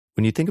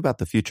When you think about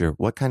the future,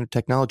 what kind of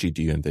technology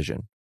do you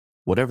envision?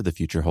 Whatever the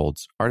future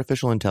holds,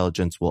 artificial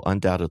intelligence will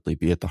undoubtedly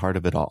be at the heart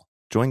of it all.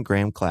 Join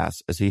Graham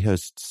Class as he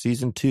hosts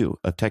Season 2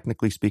 of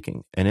Technically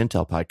Speaking, an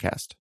Intel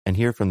podcast, and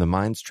hear from the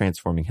minds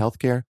transforming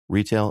healthcare,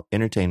 retail,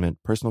 entertainment,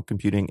 personal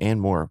computing, and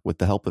more with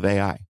the help of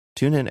AI.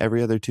 Tune in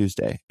every other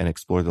Tuesday and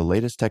explore the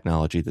latest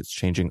technology that's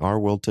changing our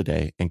world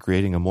today and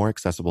creating a more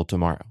accessible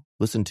tomorrow.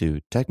 Listen to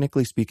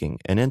Technically Speaking,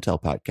 an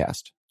Intel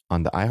podcast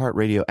on the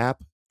iHeartRadio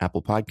app,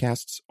 Apple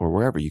Podcasts, or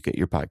wherever you get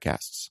your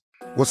podcasts.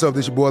 What's up,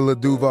 this your boy Lil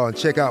Duval, and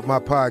check out my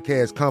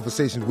podcast,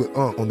 Conversations with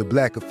Unc, on the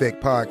Black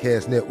Effect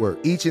Podcast Network.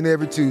 Each and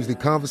every Tuesday,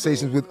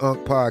 Conversations with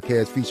Unc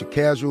podcast feature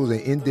casuals and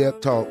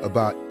in-depth talk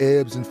about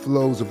ebbs and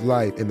flows of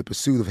life and the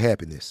pursuit of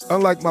happiness.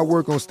 Unlike my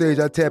work on stage,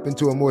 I tap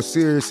into a more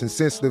serious and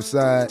sensitive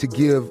side to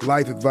give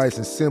life advice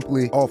and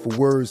simply offer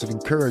words of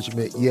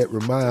encouragement, yet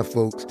remind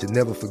folks to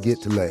never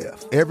forget to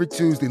laugh. Every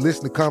Tuesday,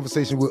 listen to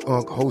Conversations with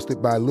Unc,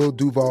 hosted by Lil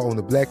Duval on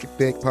the Black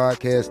Effect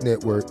Podcast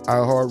Network,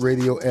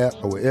 iHeartRadio app,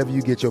 or wherever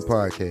you get your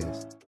podcasts.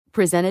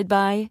 Presented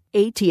by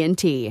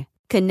AT&T.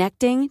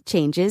 Connecting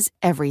changes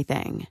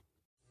everything.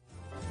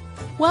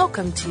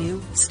 Welcome to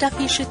Stuff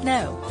You Should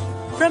Know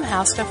from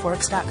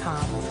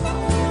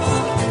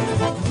HowStuffWorks.com.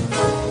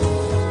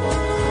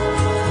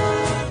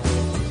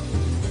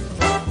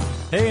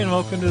 Hey, and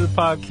welcome to the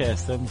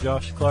podcast. I'm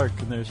Josh Clark,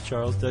 and there's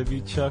Charles W.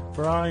 Chuck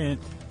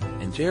Bryant.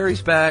 And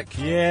Jerry's back.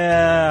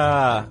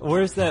 Yeah.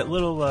 Where's that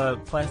little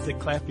plastic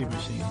clappy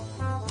machine?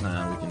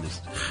 We can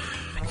just...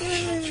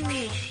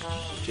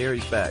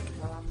 Jerry's back.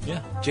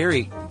 Yeah.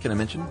 Jerry, can I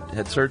mention,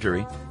 had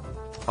surgery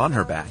on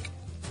her back.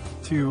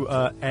 To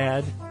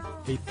add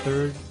a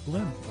third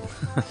limb.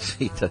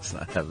 She does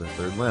not have a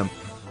third limb.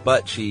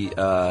 But she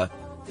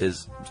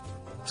is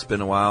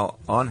spent a while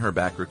on her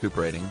back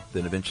recuperating,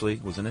 then eventually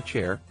was in a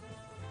chair,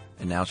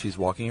 and now she's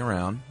walking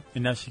around.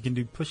 And now she can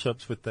do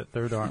push-ups with that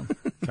third arm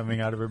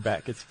coming out of her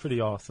back. It's pretty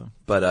awesome.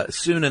 But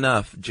soon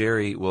enough,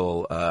 Jerry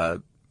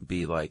will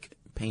be, like,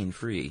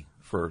 pain-free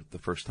for the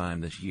first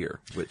time this year,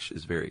 which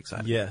is very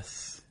exciting.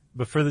 Yes.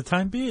 But for the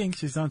time being,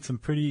 she's on some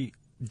pretty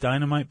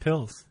dynamite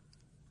pills.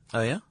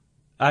 Oh, yeah?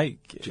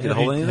 Did you get a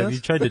hold of any of Have those?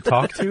 you tried to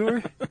talk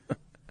to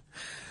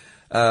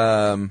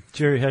her?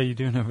 Jerry, how you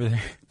doing over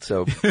there?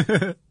 So,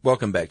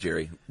 welcome back,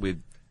 Jerry. We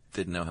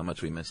didn't know how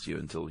much we missed you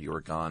until you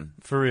were gone.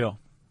 For real.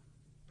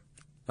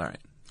 All right.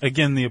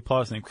 Again, the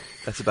applause thing.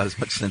 That's about as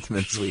much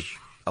sentiment as we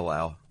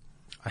allow.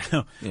 I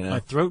know. You know? My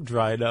throat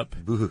dried up.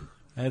 Boo.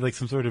 I had like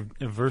some sort of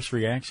adverse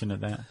reaction to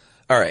that.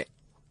 All right.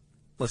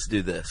 Let's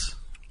do this.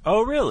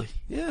 Oh, really?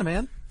 Yeah,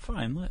 man.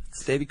 Fine,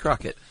 let's. Davy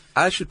Crockett.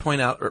 I should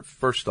point out,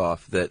 first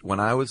off, that when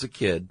I was a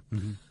kid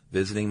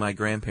visiting my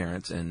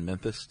grandparents in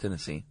Memphis,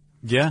 Tennessee,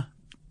 Yeah.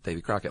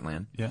 Davy Crockett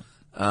land, Yeah.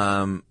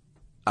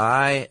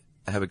 I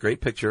have a great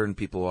picture, and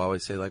people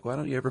always say, like, why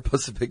don't you ever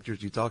post the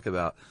pictures you talk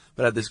about?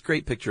 But I have this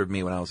great picture of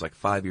me when I was like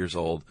 5 years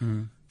old,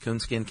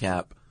 coonskin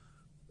cap,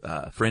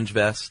 fringe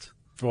vest,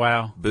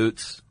 Wow.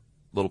 boots,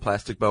 little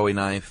plastic Bowie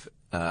knife,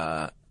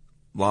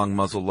 long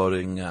muzzle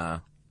loading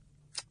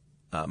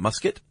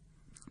musket.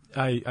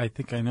 I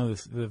think I know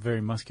the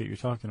very musket you're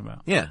talking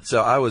about. Yeah,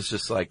 so I was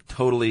just like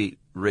totally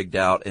rigged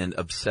out and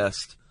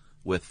obsessed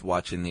with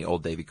watching the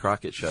old Davy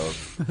Crockett show,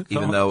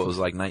 even though it was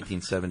like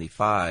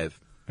 1975.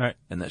 Right.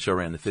 And that show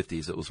ran in the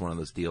 50s. It was one of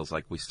those deals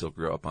like we still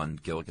grew up on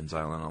Gilligan's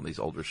Island, all these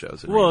older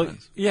shows. And Well,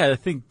 reruns. yeah, I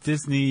think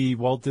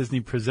Walt Disney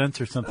Presents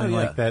or something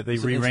like that. They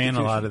It's an reran a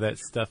institution. lot of that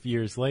stuff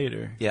years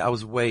later. Yeah, I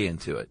was way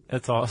into it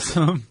That's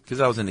awesome.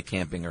 because I was into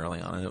camping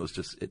early on, and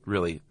it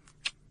really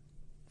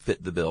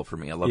fit the bill for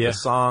me. I love Yeah. the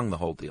song, the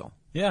whole deal.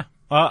 Yeah.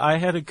 I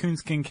had a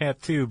coonskin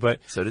cap too,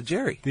 but So did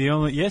Jerry.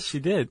 yes, she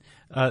did.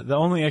 The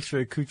only extra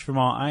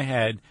accoutrement I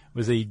had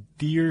was a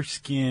deer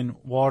skin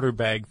water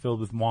bag filled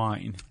with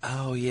wine.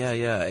 Oh, yeah,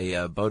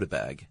 a Boda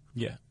bag.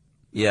 Yeah.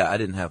 Yeah, I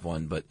didn't have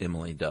one, but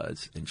Emily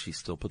does, and she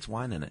still puts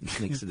wine in it and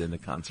sneaks it into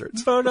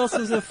concerts. So what else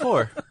is it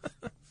for?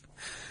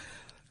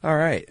 All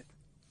right.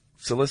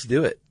 So let's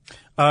do it.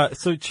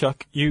 So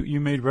Chuck, you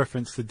made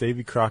reference to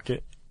Davy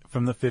Crockett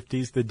from the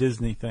 50s, the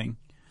Disney thing.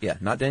 Yeah,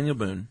 not Daniel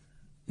Boone.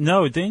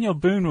 No, Daniel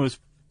Boone was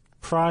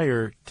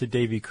prior to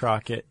Davy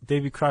Crockett.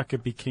 Davy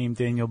Crockett became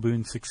Daniel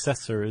Boone's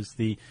successor as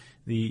the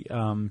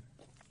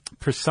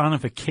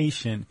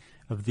personification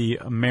of the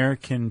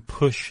American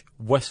push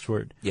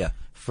westward. Yeah.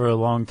 For a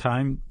long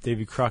time,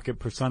 Davy Crockett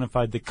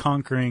personified the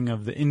conquering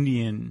of the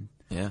Indian,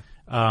 Yeah.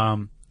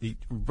 the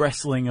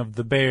wrestling of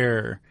the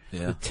bear,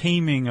 Yeah. the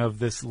taming of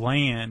this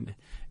land,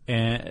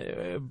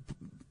 and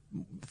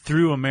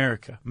through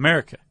America.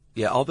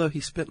 Yeah, although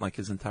he spent like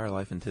his entire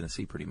life in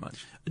Tennessee pretty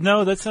much.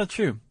 No, that's not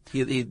true.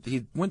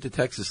 He went to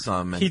Texas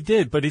some. And He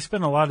did, but he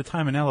spent a lot of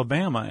time in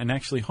Alabama and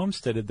actually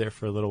homesteaded there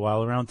for a little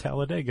while around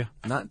Talladega.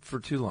 not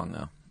for too long,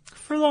 though.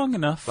 For long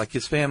enough. Like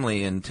his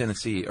family in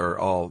Tennessee are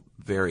all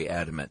very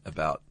adamant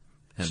about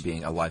him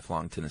being a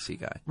lifelong Tennessee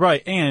guy.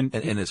 Right, and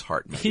In his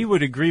heart, maybe. he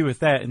would agree with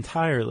that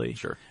entirely.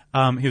 Sure.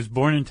 He was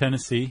born in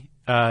Tennessee,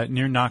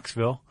 near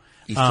Knoxville.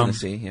 East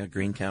Tennessee, yeah,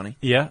 Greene County.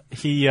 Yeah,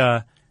 he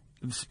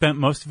spent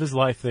most of his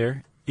life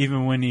there,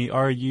 even when he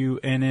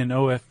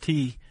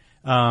RUNNOFT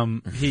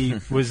He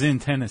was in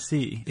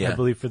Tennessee, I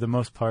believe, for the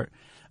most part.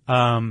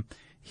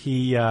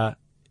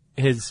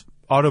 His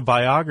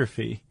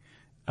autobiography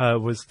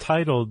was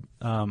titled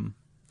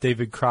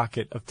David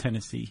Crockett of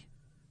Tennessee.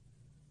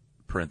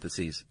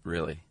 Parentheses,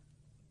 really.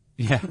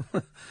 Yeah,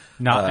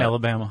 not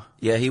Alabama.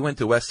 Yeah, he went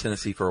to West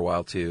Tennessee for a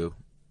while, too.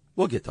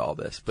 We'll get to all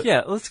this. But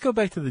yeah, let's go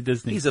back to the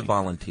Disney He's thing. a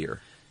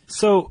volunteer.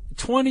 So,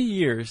 20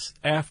 years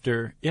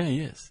after... Yeah, he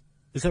is.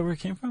 Is that where it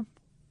came from?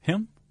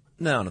 Him?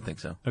 No, I don't think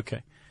so.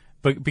 Okay.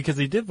 But because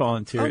he did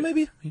volunteer... Oh,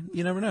 maybe.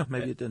 You never know.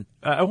 Maybe it didn't.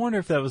 I wonder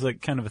if that was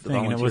like kind of a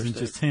thing and it wasn't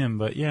state. just him,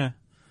 but yeah.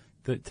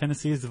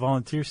 Tennessee is the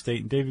volunteer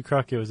state, and Davy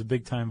Crockett was a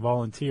big-time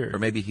volunteer. Or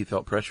maybe he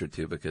felt pressured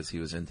to because he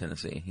was in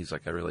Tennessee. He's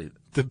like,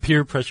 The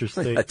peer pressure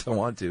state. I don't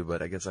want to,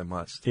 but I guess I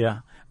must. Yeah.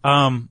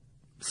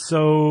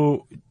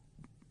 So,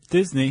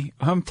 Disney,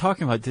 I'm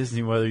talking about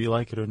Disney whether you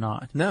like it or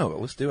not. No,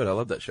 let's do it. I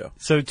love that show.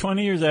 So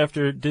 20 years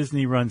after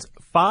Disney runs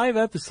 5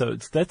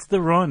 episodes, that's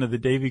the run of the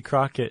Davy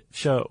Crockett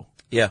show.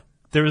 Yeah.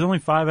 There was only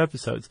 5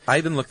 episodes. I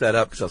even looked that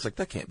up because I was like,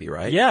 that can't be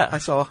right. Yeah. I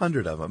saw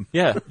 100 of them.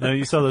 Yeah. No,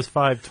 you saw those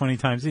 5 20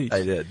 times each.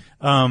 I did.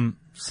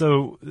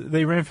 So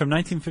they ran from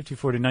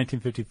 1954 to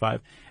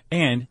 1955,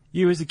 and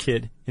you as a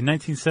kid, in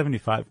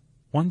 1975,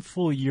 1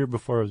 full year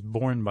before I was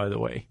born, by the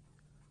way,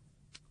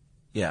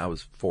 Yeah, I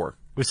was 4.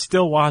 was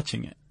still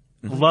watching it,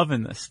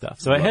 loving this stuff.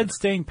 So it had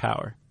staying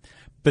power.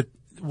 But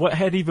what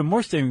had even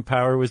more staying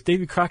power was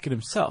Davy Crockett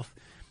himself,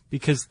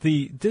 because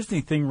the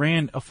Disney thing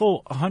ran a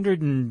full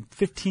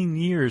 115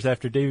 years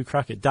after Davy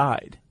Crockett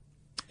died.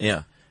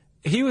 Yeah.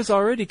 He was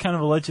already kind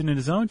of a legend in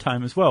his own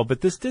time as well,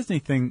 but this Disney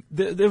thing,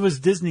 there was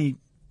Disney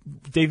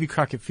Davy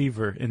Crockett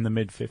fever in the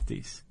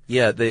mid-50s.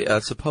 Yeah, they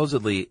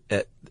supposedly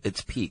at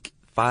its peak,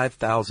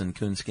 5,000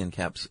 coonskin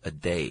caps a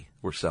day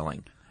were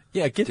selling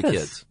Yeah, get to this.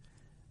 kids.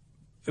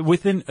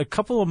 Within a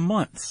couple of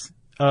months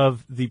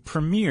of the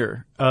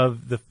premiere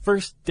of the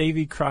first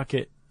Davy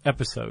Crockett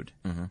episode,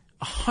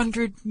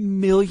 $100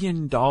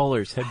 million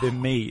had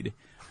been made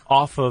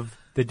off of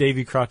the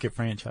Davy Crockett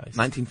franchise.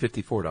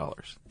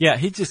 $1954. Yeah,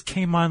 he just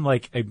came on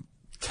like a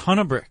ton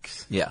of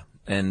bricks. Yeah.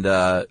 And,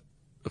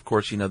 of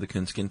course, you know the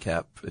coonskin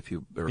cap, if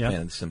you are a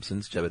fan of The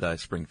Simpsons, Jebediah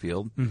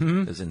Springfield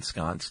is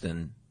ensconced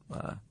in,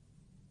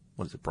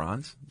 what is it,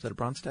 bronze? Is that a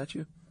bronze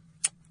statue?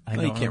 I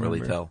You can't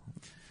really tell.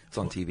 It's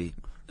on TV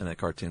in a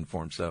cartoon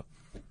form, so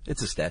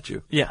it's a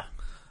statue. Yeah.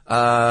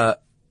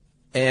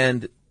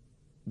 And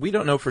we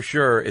don't know for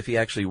sure if he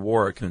actually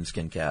wore a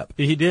coonskin cap.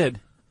 He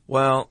did.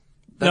 Well,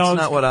 that's No,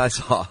 not what I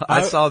saw.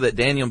 I saw that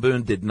Daniel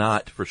Boone did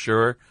not for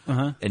sure,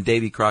 and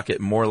Davy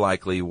Crockett more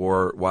likely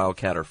wore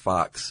Wildcat or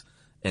Fox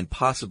and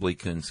possibly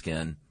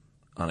coonskin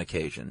on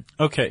occasion.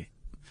 Okay.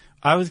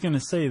 I was going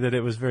to say that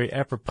it was very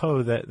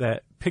apropos that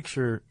that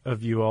picture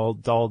of you all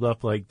dolled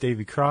up like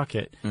Davy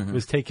Crockett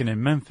was taken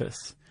in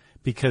Memphis,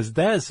 because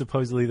that is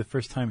supposedly the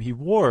first time he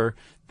wore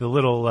the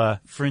little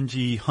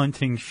fringy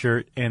hunting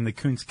shirt and the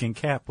coonskin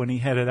cap when he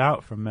headed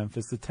out from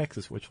Memphis to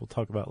Texas, which we'll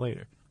talk about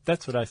later.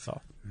 That's what I saw.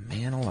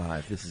 Man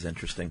alive, this is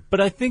interesting. But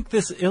I think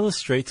this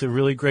illustrates a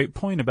really great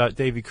point about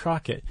Davy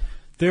Crockett.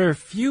 There are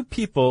few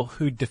people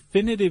who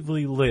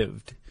definitively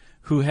lived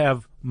who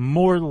have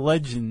more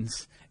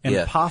legends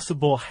and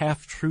possible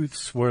half-truths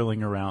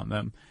swirling around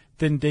them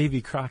than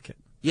Davy Crockett.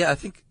 Yeah, I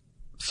think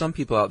some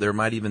people out there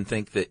might even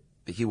think that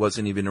he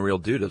wasn't even a real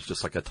dude. It was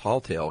just like a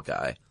tall tale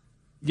guy.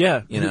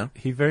 Yeah, You know?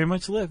 he very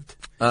much lived.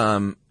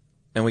 And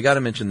we got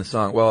to mention the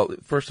song. Well,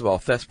 first of all,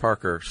 Fess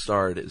Parker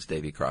starred as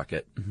Davy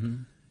Crockett.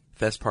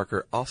 Fess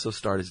Parker also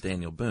starred as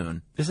Daniel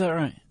Boone. Is that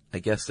right? I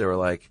guess they were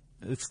like,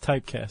 It's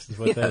typecast is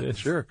what that is.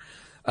 Sure.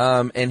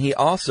 And he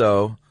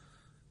also,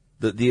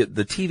 the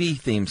TV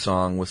theme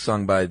song was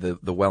sung by the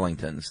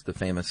Wellingtons, the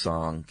famous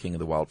song King of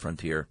the Wild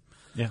Frontier.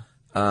 Yeah.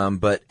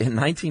 But in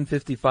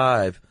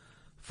 1955,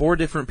 4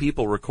 different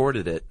people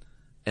recorded it,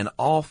 and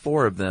all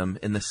 4 of them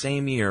in the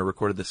same year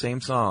recorded the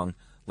same song,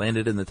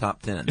 landed in the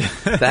top 10.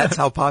 That's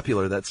how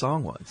popular that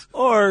song was.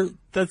 Or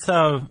that's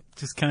how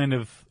just kind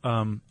of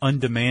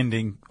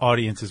undemanding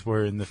audiences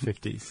were in the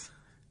 50s.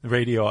 The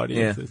radio Yeah,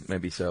 audiences.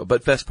 maybe so.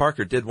 But Fess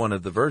Parker did one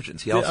of the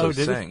versions. He also did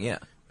he? sang, yeah.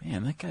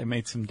 Man, that guy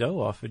made some dough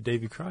off of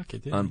Davy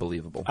Crockett, didn't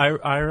Unbelievable. he?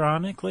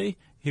 Ironically,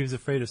 he was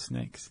afraid of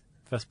snakes.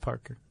 Fess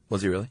Parker.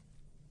 Was he really?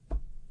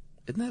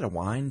 Isn't that a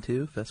wine,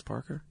 too, Fess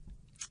Parker?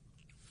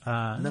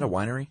 Isn't that a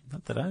winery?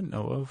 Not that I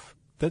know of.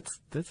 That's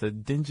a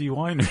dingy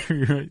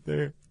winery right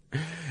there.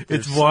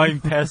 It's wine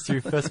passed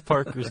through Fess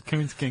Parker's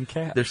coonskin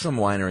cap. There's some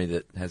winery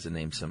that has a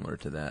name similar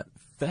to that.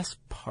 Fess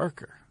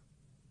Parker.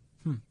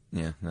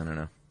 Yeah, I don't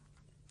know.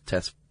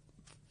 Tess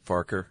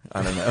Farker?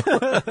 I don't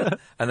know.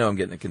 I know I'm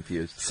getting it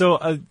confused. So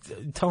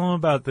tell them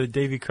about the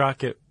Davy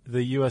Crockett,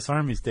 the U.S.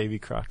 Army's Davy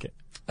Crockett.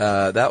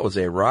 That was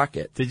a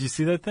rocket. Did you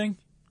see that thing?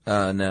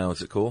 No,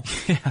 is it cool?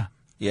 Yeah.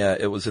 Yeah,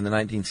 it was in the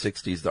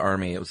 1960s, the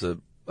Army. It was a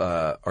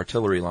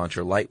artillery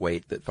launcher,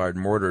 lightweight, that fired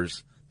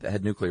mortars that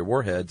had nuclear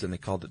warheads, and they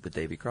called it the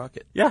Davy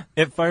Crockett. Yeah,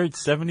 it fired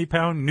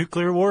 70-pound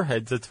nuclear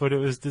warheads. That's what it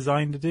was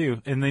designed to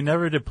do. And they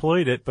never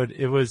deployed it, but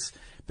it was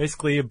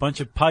basically a bunch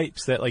of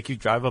pipes that, like, you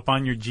drive up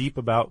on your Jeep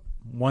about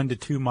 1 to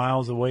 2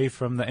 miles away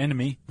from the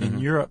enemy in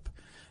Europe.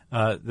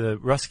 the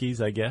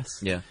Ruskies, I guess.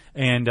 Yeah.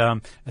 And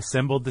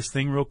assembled this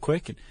thing real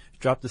quick and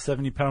dropped a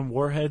 70-pound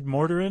warhead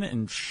mortar in it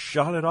and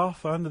shot it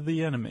off onto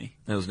the enemy.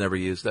 It was never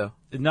used, though?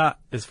 Not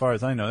as far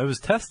as I know. It was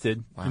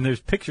tested, and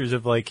there's pictures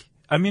of, like,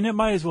 I mean, it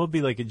might as well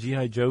be like a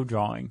G.I. Joe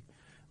drawing.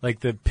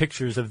 Like the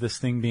pictures of this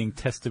thing being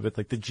tested with,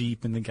 like, the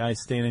Jeep and the guy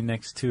standing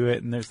next to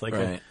it, and there's, like,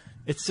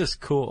 it's just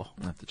cool.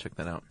 I'll have to check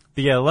that out.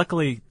 But yeah,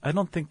 luckily, I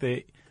don't think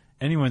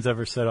anyone's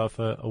ever set off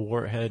a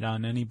warhead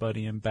on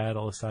anybody in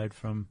battle aside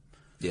from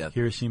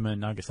Hiroshima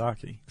and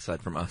Nagasaki.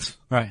 Aside from us.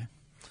 Right.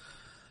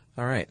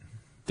 All right.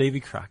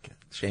 Davy Crockett.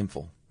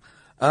 Shameful.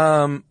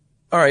 All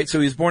right, so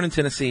he was born in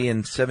Tennessee in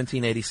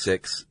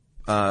 1786.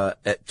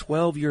 At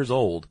 12 years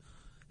old,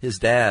 his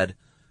dad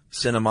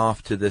sent him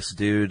off to this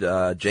dude,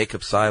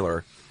 Jacob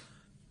Seiler,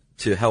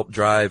 to help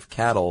drive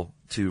cattle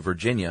to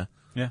Virginia.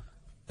 Yeah.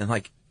 And,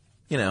 like,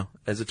 you know,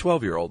 as a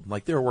 12-year-old,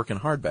 like, they were working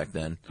hard back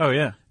then. Oh,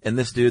 yeah. And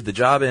this dude, the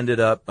job ended,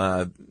 and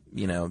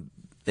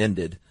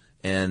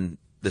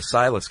the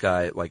Silas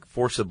guy, like,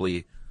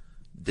 forcibly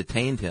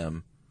detained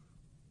him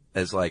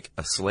as, like,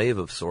 a slave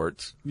of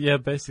sorts. Yeah,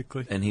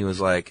 basically. And he was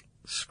like,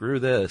 screw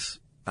this.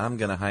 I'm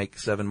going to hike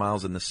 7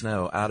 miles in the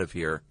snow out of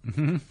here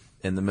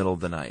in the middle of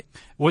the night.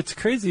 What's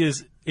crazy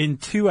is in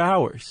 2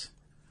 hours.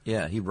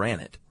 Yeah, he ran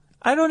it.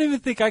 I don't even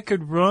think I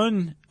could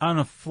run on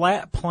a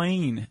flat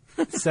plane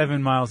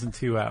 7 miles in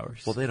 2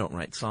 hours. Well, they don't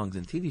write songs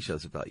and TV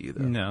shows about you,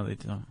 though. No, they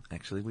don't.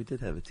 Actually, we did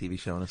have a TV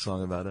show and a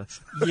song about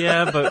us.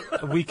 Yeah,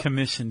 but we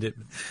commissioned it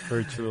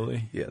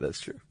virtually. Yeah,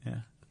 that's true. Yeah.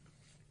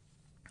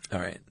 All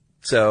right.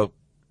 So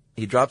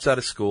he drops out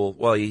of school.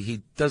 Well,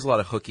 he does a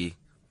lot of hooky,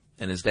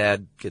 and his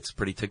dad gets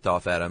pretty ticked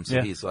off at him.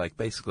 So he's like,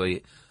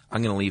 basically,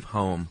 I'm going to leave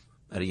home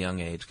at a young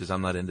age because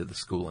I'm not into the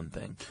schooling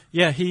thing.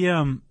 Yeah, he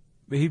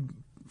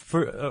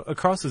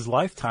across his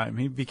lifetime,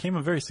 he became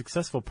a very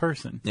successful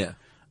person. Yeah.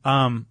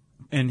 And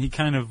he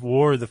kind of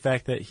wore the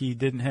fact that he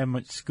didn't have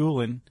much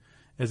schooling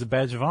as a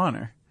badge of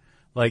honor.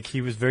 Like, he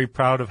was very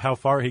proud of how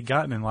far he'd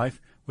gotten in life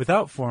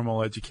without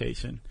formal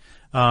education.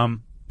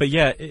 But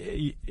yeah,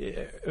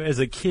 as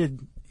a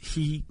kid,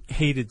 he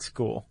hated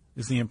school,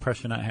 is the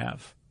impression I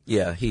have.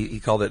 Yeah,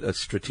 he called it a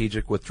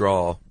strategic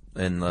withdrawal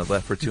and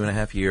left for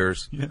 2.5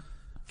 years. Yeah.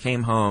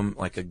 Came home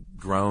like a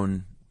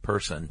grown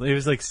person. He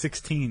was like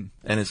 16.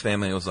 And his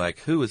family was like,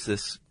 who is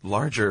this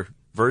larger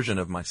version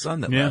of my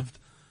son that left?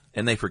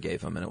 And they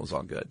forgave him, and it was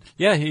all good.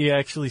 Yeah, he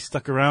actually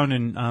stuck around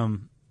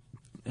and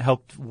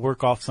helped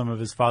work off some of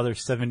his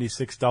father's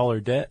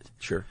 $76 debt.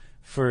 Sure.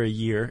 For a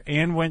year,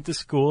 and went to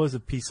school as a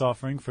peace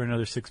offering for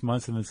another 6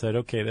 months, and then said,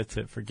 okay, that's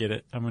it, forget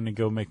it. I'm going to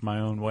go make my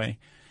own way.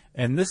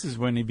 And this is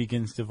when he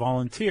begins to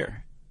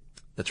volunteer.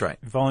 That's right.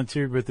 He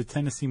volunteered with the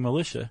Tennessee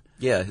militia.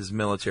 Yeah, his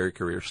military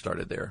career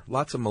started there.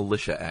 Lots of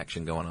militia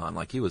action going on.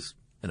 Like, he was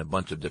in a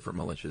bunch of different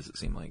militias, it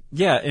seemed like.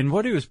 Yeah, and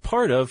what he was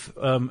part of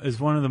is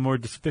one of the more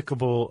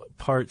despicable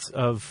parts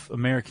of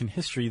American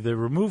history, the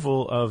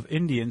removal of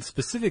Indians,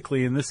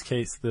 specifically in this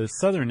case the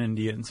Southern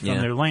Indians, from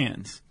their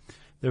lands.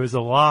 There was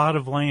a lot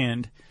of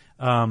land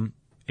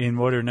in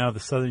what are now the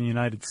southern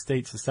United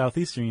States, the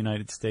southeastern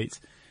United States,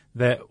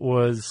 that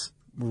was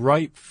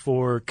ripe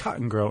for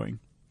cotton growing.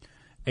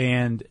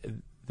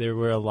 And there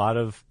were a lot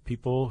of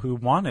people who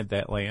wanted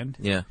that land.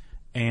 Yeah.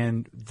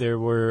 And there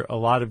were a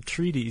lot of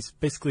treaties.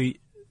 Basically,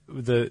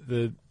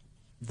 the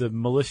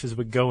militias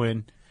would go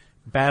in,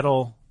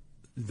 battle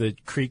the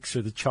Creeks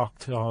or the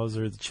Choctaws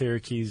or the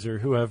Cherokees or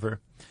whoever,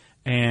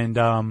 and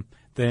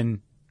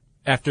then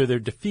after their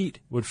defeat,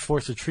 would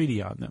force a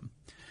treaty on them.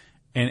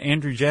 And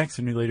Andrew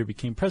Jackson, who later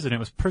became president,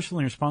 was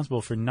personally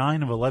responsible for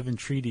 9 of 11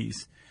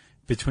 treaties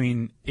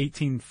between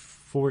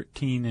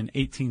 1814 and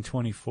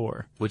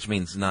 1824. Which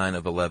means 9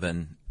 of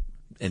 11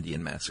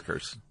 Indian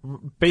massacres.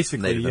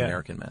 Basically, Native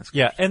American massacres.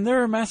 Yeah, and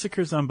there are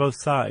massacres on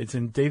both sides,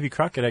 and Davy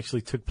Crockett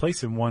actually took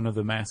place in one of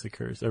the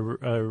massacres, a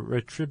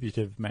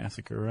retributive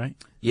massacre, right?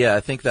 Yeah, I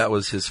think that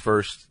was his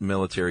first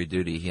military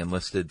duty. He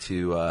enlisted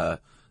to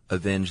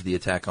avenge the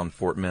attack on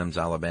Fort Mims,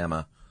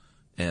 Alabama,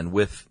 and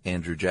with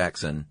Andrew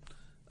Jackson,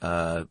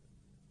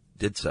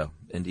 did so.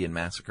 Indian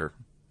massacre.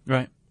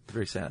 Right.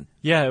 Very sad.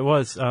 Yeah, it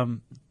was. The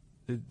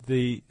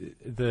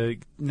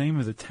name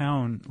of the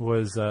town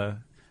was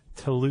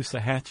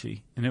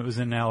Tallusahatchee, and it was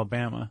in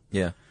Alabama.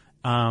 Yeah.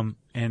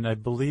 And I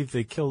believe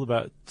they killed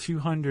about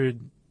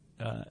 200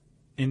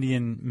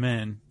 Indian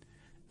men,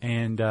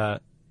 and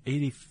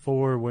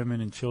 84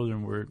 women and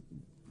children were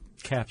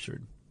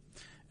captured.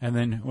 And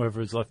then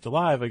whoever was left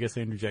alive, I guess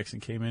Andrew Jackson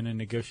came in and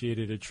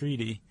negotiated a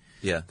treaty.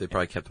 Yeah, they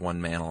probably kept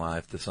one man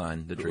alive to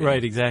sign the treaty.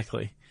 Right,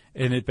 exactly.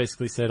 And it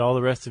basically said all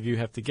the rest of you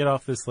have to get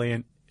off this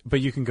land,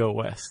 but you can go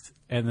west.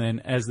 And then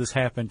as this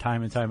happened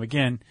time and time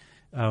again,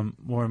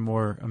 more and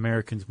more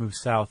Americans moved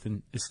south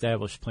and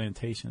established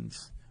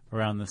plantations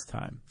around this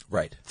time.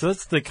 Right. So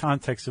that's the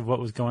context of what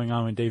was going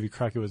on when Davy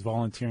Crockett was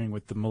volunteering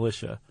with the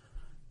militia,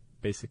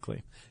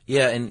 basically.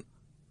 Yeah, and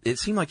it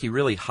seemed like he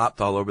really hopped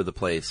all over the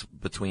place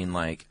between,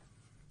 like,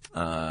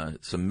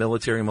 some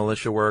military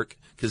militia work,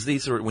 because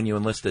these were, when you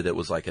enlisted, it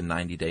was like a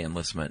 90-day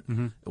enlistment.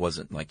 Mm-hmm. It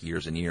wasn't like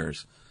years and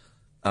years.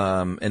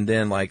 And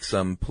then like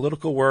some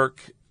political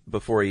work,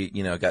 before he,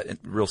 got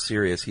real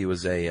serious, he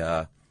was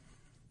a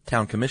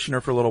town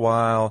commissioner for a little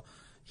while.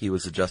 He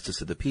was a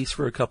justice of the peace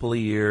for a couple of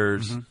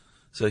years.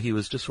 So he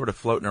was just sort of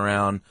floating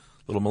around,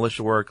 little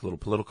militia work, little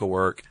political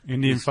work.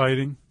 Indian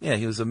fighting. Yeah,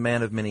 he was a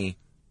man of many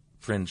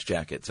fringe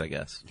jackets, I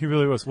guess. He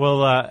really was.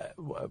 Well,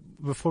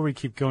 before we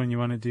keep going, you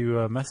want to do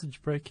a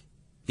message break?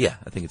 Yeah,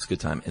 I think it's a good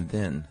time. And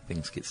then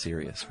things get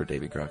serious for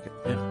Davy Crockett.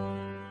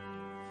 Yeah.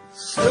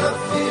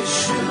 Stuff you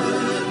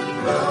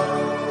should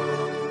know.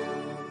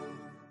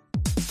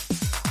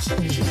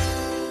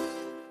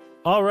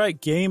 All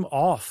right, game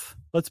off.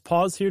 Let's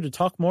pause here to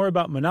talk more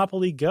about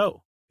Monopoly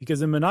Go.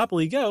 Because in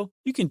Monopoly Go,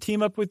 you can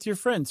team up with your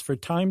friends for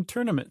timed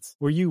tournaments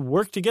where you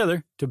work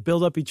together to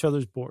build up each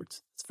other's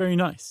boards. It's very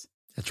nice.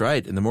 That's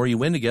right. And the more you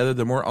win together,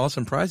 the more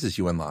awesome prizes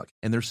you unlock.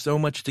 And there's so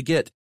much to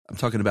get. I'm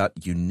talking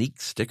about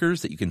unique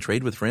stickers that you can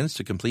trade with friends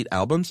to complete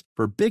albums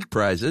for big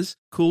prizes,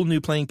 cool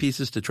new playing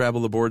pieces to travel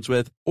the boards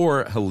with,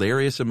 or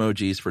hilarious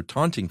emojis for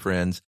taunting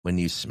friends when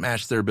you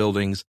smash their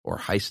buildings or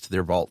heist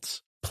their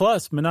vaults.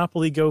 Plus,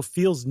 Monopoly Go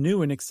feels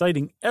new and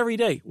exciting every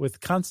day with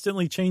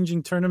constantly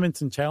changing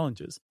tournaments and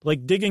challenges,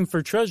 like digging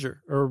for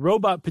treasure or a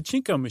robot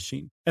pachinko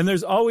machine. And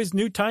there's always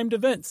new timed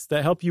events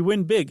that help you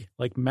win big,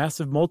 like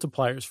massive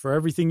multipliers for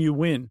everything you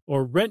win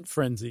or rent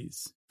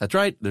frenzies. That's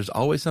right. There's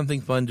always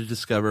something fun to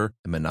discover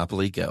in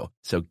Monopoly Go.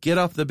 So get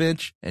off the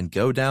bench and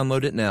go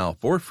download it now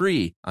for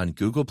free on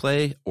Google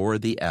Play or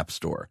the App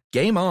Store.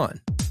 Game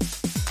on!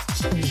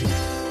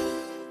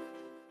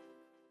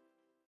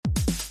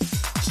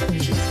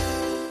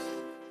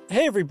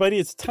 Hey everybody,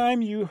 it's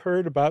time you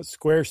heard about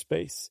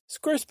Squarespace.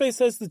 Squarespace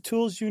has the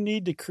tools you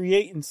need to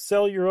create and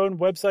sell your own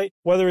website.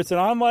 Whether it's an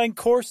online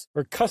course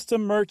or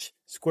custom merch,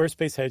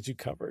 Squarespace has you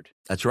covered.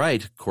 That's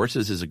right.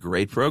 Courses is a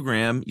great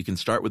program. You can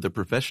start with a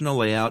professional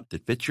layout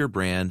that fits your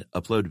brand,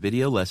 upload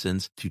video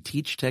lessons to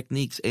teach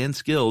techniques and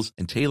skills,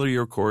 and tailor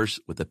your course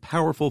with a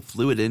powerful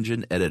Fluid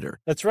Engine editor.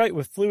 That's right.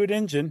 With Fluid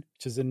Engine,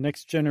 which is a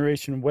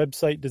next-generation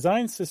website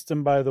design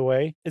system, by the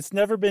way, it's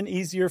never been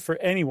easier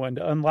for anyone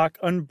to unlock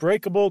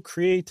unbreakable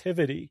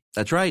creativity.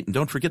 That's right. And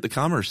don't forget the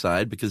commerce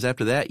side, because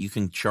after that, you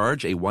can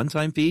charge a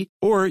one-time fee,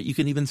 or you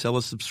can even sell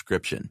a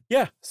subscription.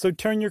 Yeah, so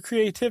turn your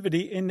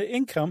creativity into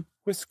income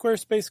with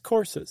Squarespace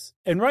courses.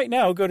 And right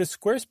now, go to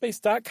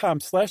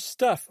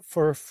squarespace.com/stuff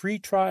for a free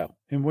trial.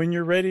 And when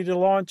you're ready to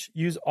launch,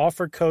 use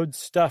offer code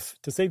STUFF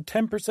to save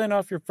 10%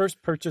 off your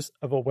first purchase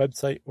of a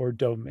website or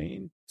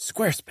domain.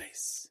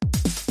 Squarespace.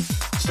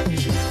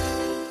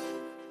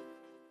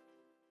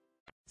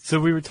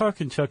 So we were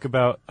talking, Chuck,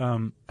 about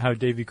how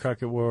Davy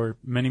Crockett wore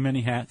many,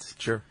 many hats.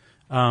 Sure.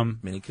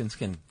 Many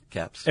coonskin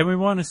caps. And we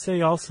want to say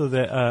also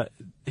that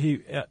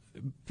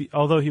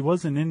although he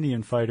was an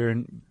Indian fighter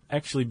and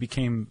actually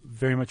became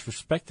very much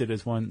respected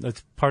as one,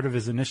 that's part of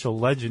his initial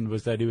legend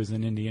was that he was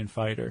an Indian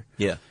fighter.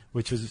 Yeah.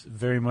 Which was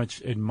very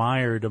much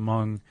admired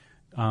among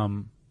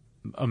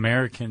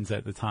Americans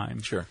at the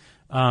time. Sure.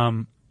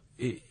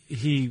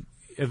 He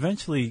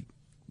eventually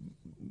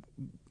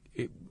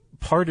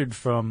parted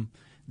from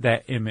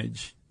that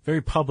image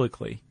very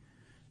publicly.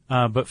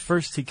 But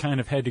first he kind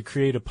of had to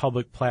create a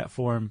public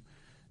platform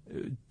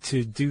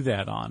to do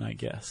that on, I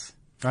guess.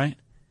 Right?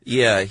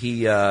 Yeah,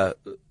 he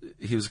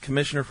was a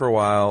commissioner for a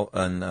while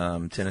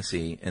in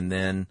Tennessee, and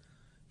then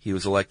he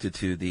was elected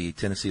to the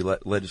Tennessee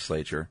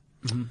legislature.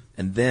 Mm-hmm.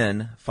 And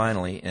then,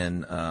 finally,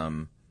 in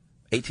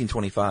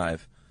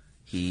 1825,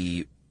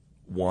 he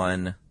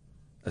won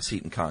a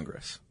seat in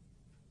Congress.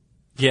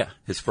 Yeah.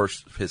 His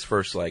first,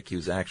 he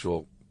was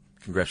actual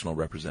congressional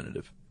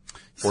representative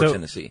for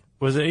Tennessee.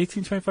 Was it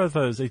 1825? I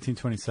thought it was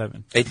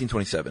 1827.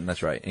 1827,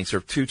 that's right. And he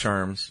served 2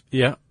 terms.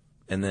 Yeah.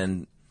 And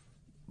then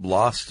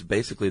lost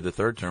basically the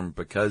 3rd term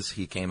because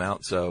he came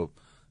out so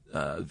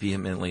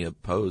vehemently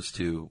opposed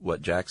to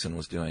what Jackson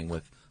was doing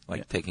with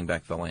taking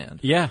back the land.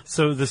 Yeah.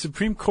 So the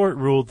Supreme Court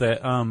ruled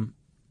that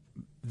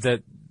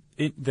that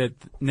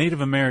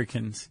Native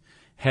Americans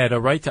had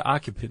a right to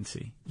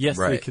occupancy. Yes,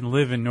 right. They can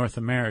live in North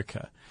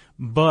America,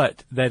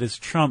 but that is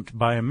trumped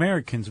by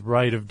Americans'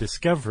 right of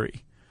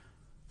discovery.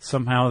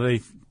 Somehow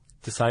they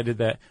decided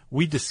that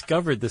we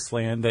discovered this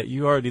land that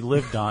you already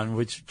lived on,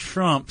 which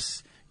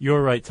trumps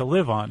your right to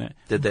live on it.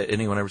 Did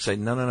anyone ever say,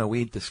 no,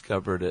 we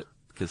discovered it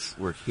because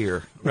we're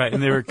here? Right,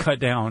 and they were cut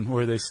down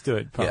where they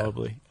stood,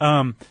 probably.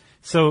 Yeah.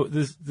 So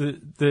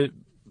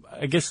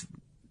I guess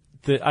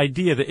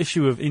the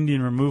issue of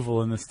Indian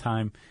removal in this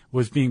time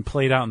was being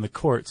played out in the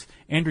courts.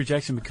 Andrew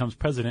Jackson becomes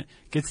president,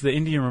 gets the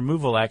Indian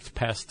Removal Act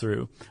passed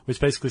through, which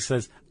basically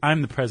says,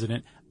 I'm the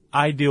president,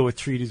 I deal with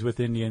treaties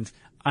with Indians,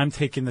 I'm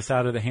taking this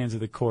out of the hands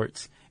of the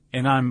courts,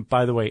 and I'm,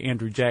 by the way,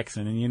 Andrew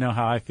Jackson, and you know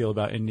how I feel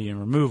about Indian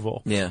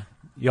removal. Yeah.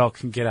 Y'all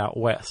can get out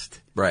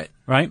west. Right.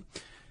 Right?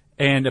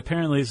 And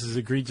apparently this is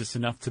egregious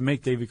enough to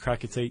make Davy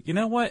Crockett say, you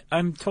know what,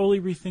 I'm totally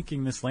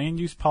rethinking this land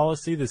use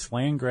policy, this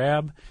land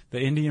grab,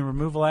 the Indian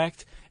Removal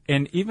Act,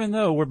 And even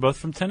though we're both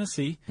from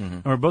Tennessee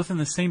and we're both in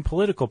the same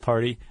political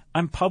party,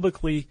 I'm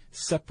publicly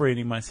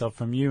separating myself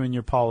from you and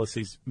your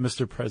policies,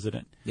 Mr.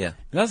 President. Yeah.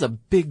 And that's a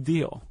big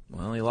deal.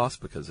 Well, he lost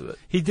because of it.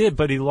 He did,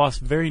 but he lost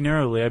very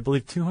narrowly. I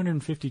believe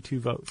 252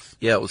 votes.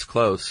 Yeah, it was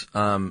close.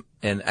 And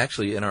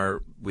actually,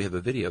 we have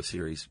a video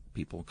series,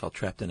 people, called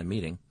Trapped in a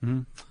Meeting.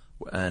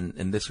 Mm-hmm. And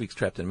in this week's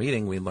Trapped in a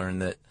Meeting, we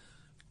learned that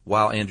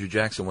while Andrew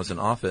Jackson was in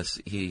office,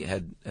 he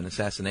had an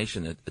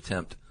assassination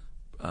attempt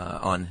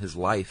on his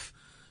life.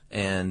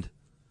 And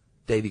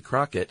Davy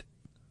Crockett,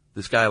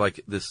 this guy,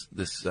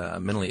 this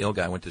mentally ill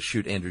guy, went to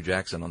shoot Andrew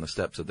Jackson on the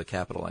steps of the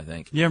Capitol, I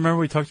think. Yeah, remember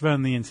we talked about it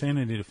in the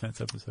insanity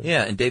defense episode.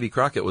 Yeah, and Davy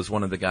Crockett was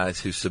one of the guys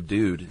who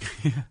subdued.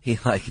 He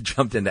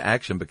jumped into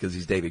action because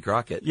he's Davy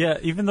Crockett. Yeah,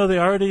 even though they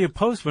already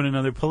opposed one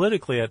another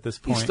politically at this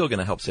point. He's still going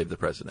to help save the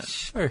president.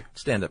 Sure.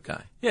 Stand-up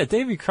guy. Yeah,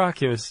 Davy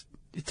Crockett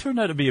it turned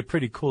out to be a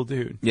pretty cool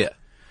dude. Yeah.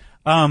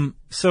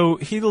 So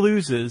he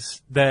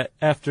loses that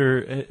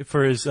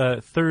for his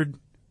third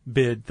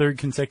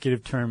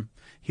consecutive term.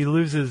 He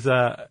loses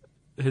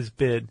his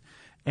bid,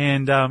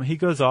 and he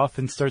goes off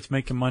and starts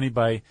making money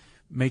by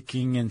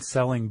making and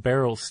selling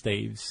barrel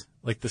staves,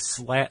 like the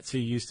slats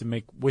you used to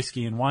make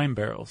whiskey and wine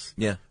barrels.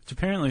 Yeah. Which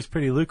apparently is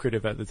pretty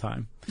lucrative at the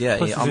time. Yeah,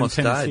 Plus he it's in almost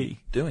Tennessee. died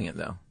doing it,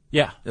 though.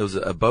 Yeah. It was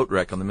a boat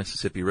wreck on the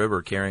Mississippi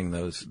River carrying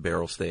those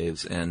barrel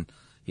staves, and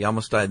he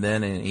almost died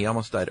then, and he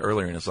almost died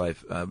earlier in his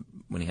life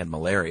when he had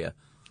malaria.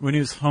 When he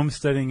was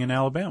homesteading in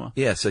Alabama.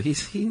 Yeah, so he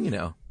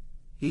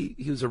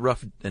was a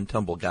rough and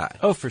tumble guy.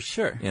 Oh, for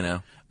sure.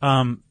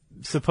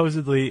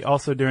 Supposedly,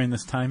 also during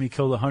this time, he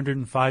killed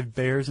 105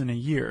 bears in a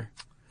year.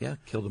 Yeah,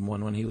 killed him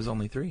one when he was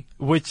only 3.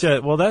 Which,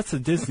 that's a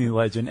Disney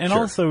legend. And Sure.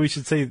 Also, we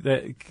should say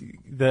that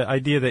the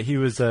idea that he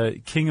was a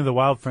king of the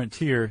wild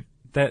frontier,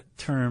 that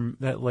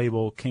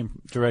label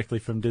came directly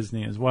from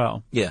Disney as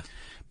well. Yeah.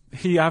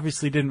 He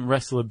obviously didn't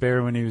wrestle a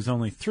bear when he was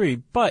only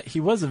 3, but he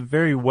was a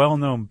very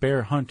well-known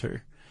bear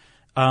hunter.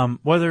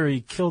 Whether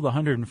he killed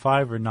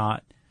 105 or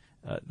not,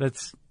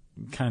 that's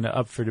kind of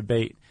up for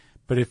debate.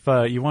 But if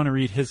you want to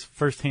read his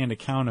firsthand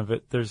account of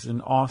it, there's an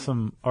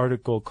awesome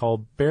article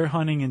called Bear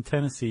Hunting in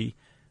Tennessee,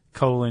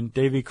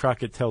 Davy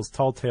Crockett Tells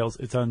Tall Tales.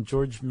 It's on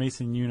George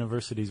Mason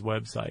University's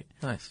website.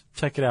 Nice.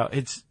 Check it out.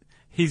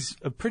 He's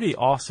a pretty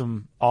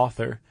awesome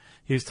author.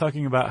 He was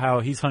talking about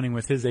how he's hunting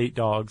with his 8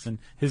 dogs, and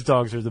his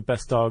dogs are the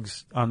best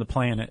dogs on the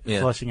planet,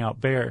 flushing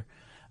out bear.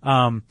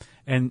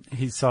 And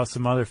he saw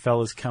some other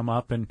fellas come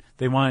up, and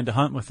they wanted to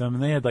hunt with him,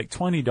 and they had like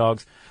 20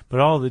 dogs, but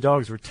all the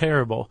dogs were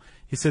terrible.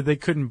 He said they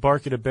couldn't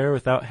bark at a bear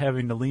without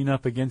having to lean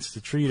up against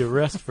a tree to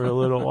rest for a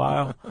little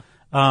while.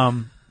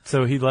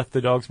 So he left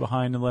the dogs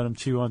behind and let them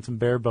chew on some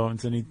bear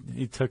bones, and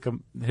he took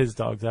his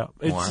dogs out.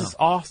 It's just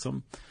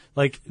awesome.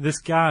 Like, this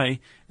guy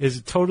is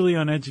a totally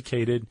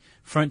uneducated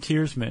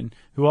frontiersman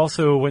who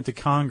also went to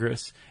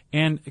Congress,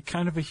 and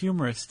kind of a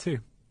humorist too.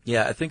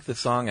 Yeah, I think the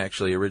song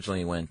actually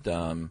originally went,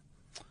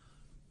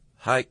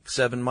 hike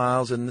 7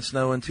 miles in the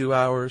snow in 2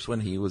 hours when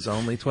he was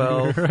only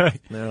 12.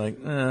 Right. And they're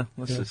like,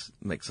 let's just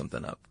make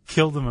something up.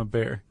 Killed him a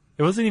bear.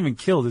 It wasn't even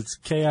killed. It's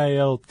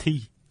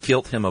K-I-L-T.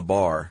 Kilt him a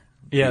bar.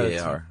 Yeah.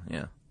 B-A-R.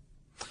 Yeah.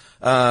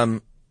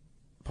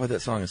 Boy, that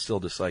song is still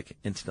just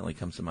instantly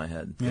comes to my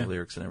head. The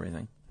lyrics and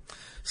everything.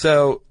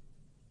 So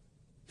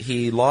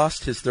he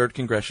lost his 3rd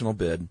congressional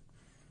bid.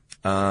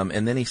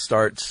 And then he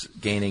starts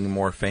gaining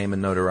more fame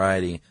and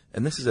notoriety.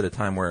 And this is at a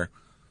time where,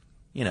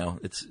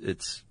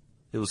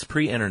 it was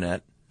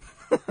pre-internet.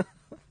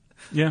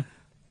 Yeah.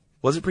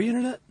 Was it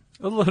pre-internet?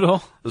 A little.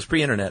 It was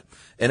pre-internet.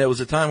 And it was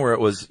a time where it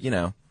was,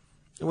 it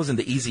wasn't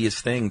the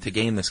easiest thing to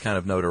gain this kind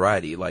of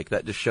notoriety. Like,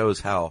 that just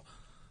shows how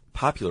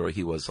popular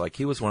he was. Like,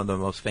 he was one of the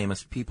most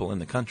famous people in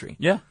the country.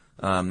 Yeah.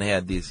 They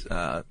had these,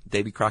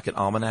 Davy Crockett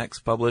almanacs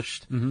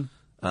published.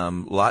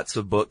 Mm-hmm. Lots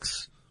of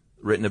books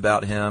written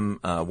about him.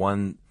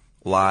 One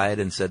lied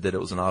and said that it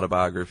was an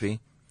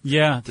autobiography.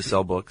 Yeah. To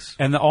sell books.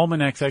 And the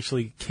almanacs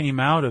actually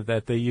came out of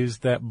that. They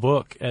used that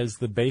book as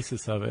the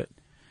basis of it.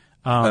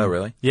 Oh,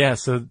 really? Yeah,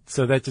 so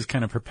that just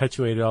kind of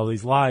perpetuated all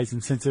these lies.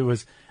 And since it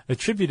was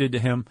attributed to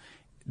him,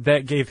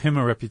 that gave him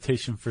a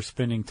reputation for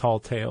spinning tall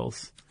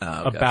tales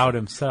about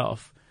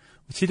himself,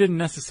 which he didn't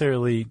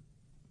necessarily,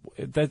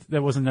 that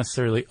wasn't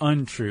necessarily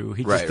untrue.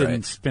 He just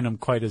didn't spin them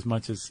quite as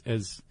much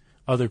as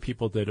other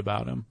people did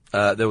about him.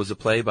 There was a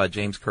play by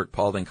James Kirk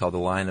Paulding called The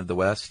Lion of the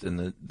West,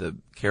 and the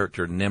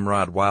character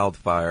Nimrod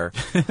Wildfire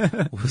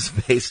was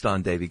based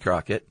on Davy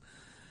Crockett.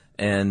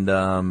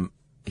 And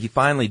he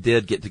finally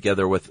did get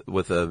together with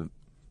because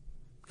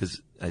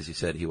as you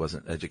said, he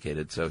wasn't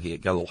educated, so he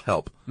got a little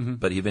help. Mm-hmm.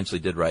 But he eventually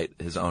did write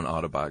his own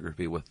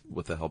autobiography with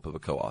the help of a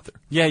co-author.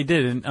 Yeah, he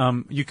did.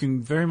 And you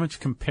can very much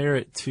compare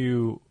it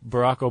to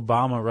Barack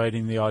Obama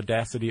writing The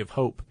Audacity of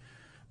Hope,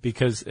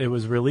 because it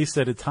was released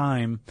at a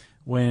time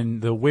when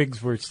the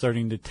Whigs were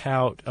starting to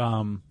tout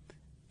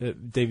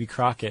Davy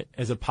Crockett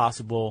as a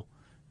possible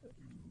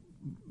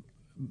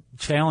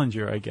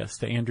challenger, I guess,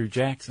 to Andrew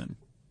Jackson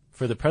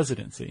for the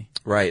presidency.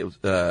 Right. It was,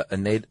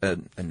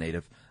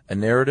 a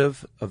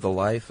narrative of the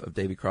life of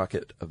Davy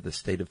Crockett of the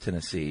state of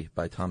Tennessee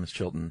by Thomas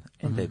Chilton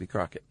and Davy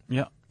Crockett.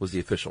 Yeah. Was the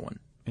official one.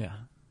 Yeah.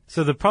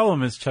 So the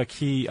problem is, Chuck,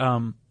 he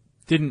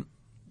didn't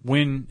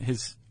win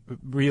his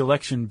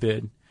re-election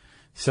bid,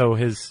 so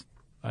his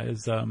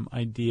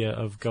idea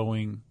of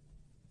going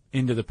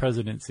into the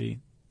presidency,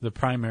 the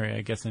primary,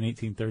 I guess, in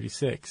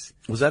 1836.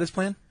 Was that his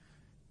plan?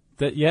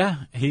 Yeah,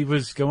 he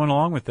was going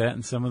along with that,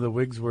 and some of the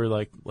Whigs were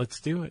like, let's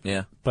do it.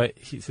 Yeah. But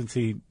since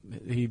he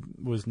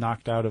was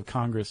knocked out of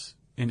Congress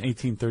in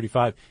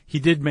 1835, he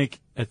did make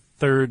a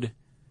third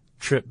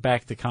trip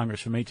back to Congress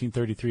from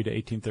 1833 to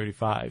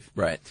 1835.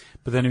 Right.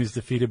 But then he was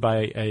defeated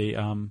by a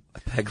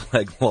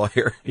peg-leg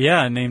lawyer.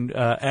 Yeah, named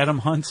Adam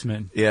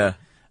Huntsman. Yeah.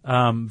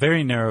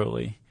 Very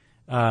narrowly.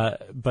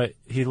 But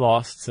he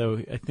lost, so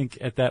I think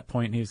at that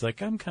point he was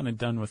like, I'm kind of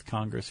done with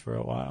Congress for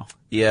a while.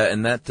 Yeah,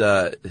 and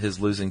that his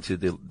losing to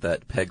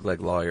that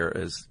peg-leg lawyer,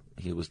 as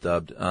he was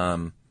dubbed,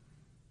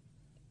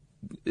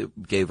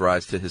 it gave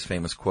rise to his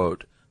famous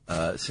quote,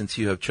 since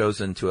you have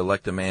chosen to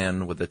elect a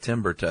man with a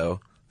timber toe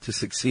to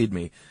succeed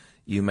me,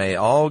 you may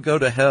all go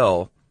to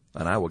hell,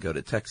 and I will go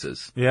to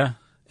Texas. Yeah.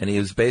 And he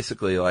was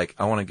basically like,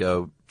 I want to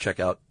go check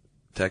out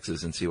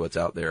Texas and see what's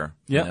out there.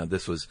 Yeah. You know,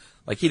 this was,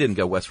 like, he didn't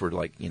go westward,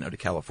 like, you know, to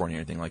California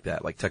or anything like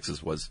that. Like,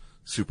 Texas was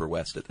super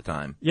west at the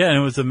time. Yeah, and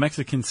it was a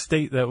Mexican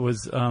state that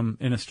was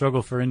in a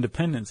struggle for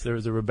independence. There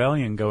was a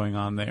rebellion going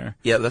on there.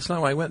 Yeah, that's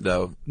not why he went,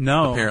 though.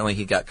 No. Apparently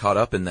he got caught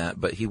up in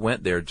that, but he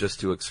went there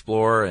just to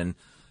explore and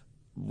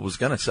was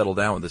going to settle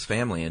down with his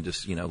family and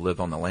just, you know,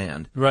 live on the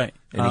land. Right.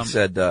 And he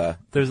said,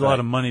 there's a lot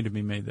of money to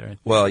be made there, I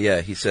think. Well,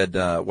 yeah, he said,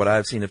 what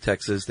I've seen of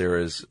Texas, there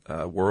is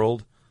a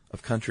world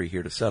of country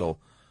here to settle.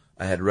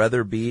 I had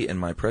rather be in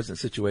my present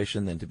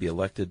situation than to be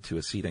elected to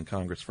a seat in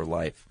Congress for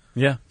life.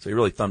 Yeah. So he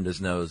really thumbed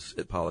his nose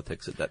at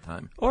politics at that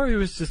time. Or he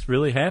was just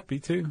really happy,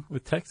 too,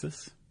 with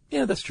Texas.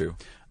 Yeah, that's true.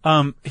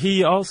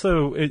 He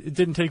also, it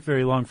didn't take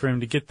very long for him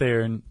to get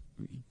there and,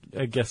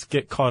 I guess,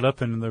 get caught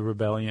up in the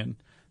rebellion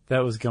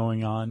that was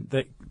going on.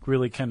 That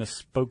really kind of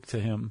spoke to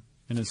him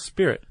in his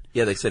spirit.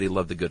 Yeah, they said he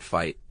loved a good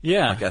fight.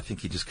 Yeah. Like, I think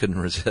he just couldn't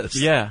resist.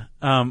 Yeah.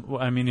 Well,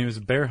 I mean, he was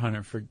a bear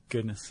hunter, for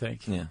goodness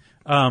sake. Yeah.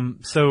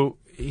 So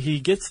he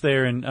gets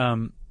there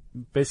and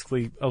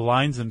basically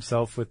aligns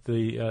himself with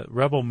the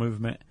rebel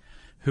movement,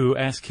 who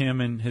ask him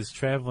and his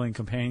traveling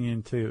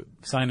companion to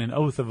sign an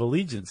oath of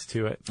allegiance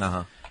to it.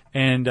 Uh-huh.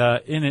 And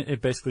in it,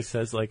 it basically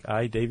says, like,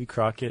 I, Davy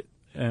Crockett,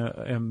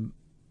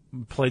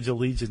 pledge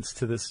allegiance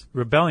to this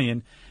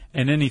rebellion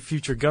and any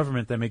future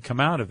government that may come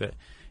out of it.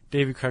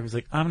 Davy Crockett's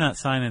like, I'm not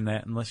signing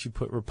that unless you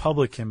put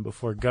Republican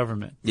before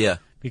government. Yeah.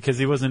 Because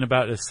he wasn't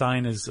about to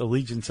sign his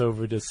allegiance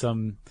over to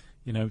some,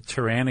 you know,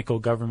 tyrannical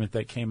government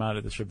that came out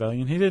of this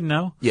rebellion. He didn't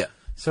know. Yeah.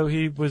 So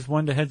he was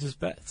one to hedge his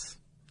bets.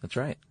 That's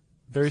right.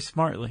 Very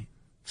smartly.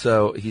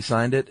 So he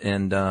signed it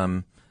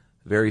and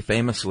very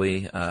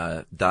famously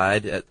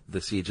died at the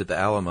siege at the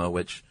Alamo,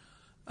 which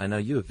I know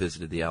you have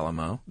visited the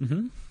Alamo.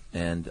 Mm-hmm.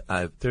 And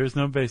There's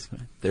no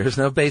basement. There's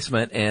no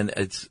basement, and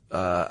it's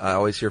I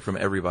always hear from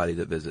everybody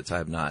that visits, I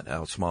have not,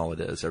 how small it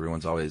is.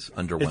 Everyone's always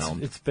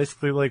underwhelmed. It's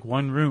basically like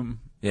one room.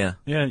 Yeah.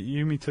 Yeah,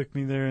 Yumi took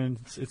me there, and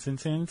it's in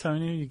San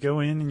Antonio. You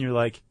go in, and you're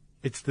like,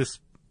 it's this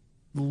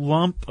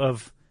lump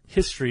of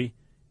history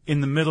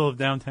in the middle of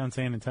downtown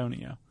San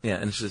Antonio. Yeah,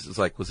 and it's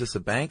like, was this a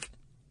bank,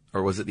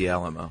 or was it the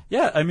Alamo?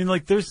 Yeah, I mean,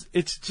 like, there's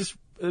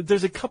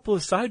a couple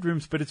of side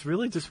rooms, but it's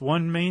really just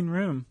one main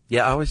room.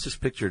 Yeah, I always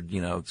just pictured,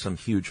 you know, some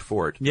huge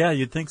fort. Yeah,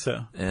 you'd think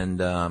so.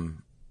 And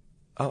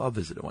I'll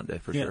visit it one day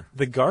for sure.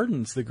 The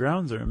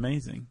grounds are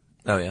amazing.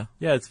 Oh, yeah?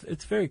 Yeah,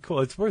 it's very cool.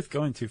 It's worth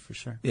going to for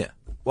sure. Yeah.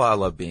 Well, I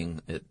love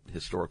being at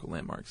historical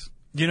landmarks.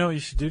 You know what you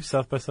should do,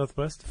 South by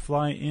Southwest?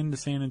 Fly into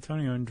San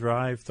Antonio and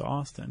drive to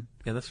Austin.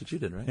 Yeah, that's what you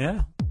did, right?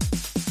 Yeah.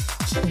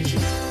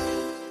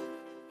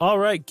 All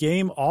right,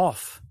 game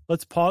off.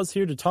 Let's pause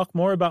here to talk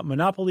more about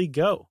Monopoly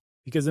Go.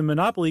 Because in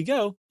Monopoly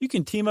Go, you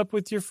can team up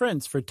with your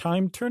friends for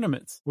timed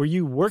tournaments where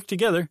you work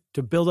together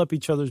to build up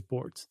each other's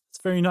boards. It's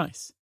very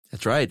nice.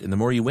 That's right. And the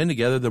more you win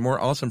together, the more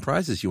awesome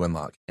prizes you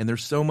unlock. And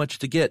there's so much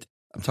to get.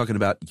 I'm talking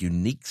about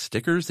unique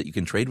stickers that you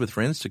can trade with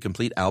friends to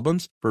complete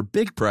albums for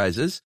big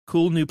prizes,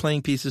 cool new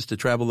playing pieces to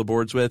travel the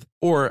boards with,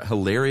 or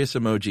hilarious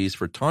emojis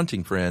for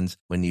taunting friends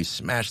when you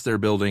smash their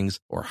buildings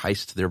or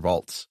heist their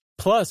vaults.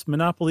 Plus,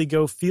 Monopoly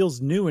Go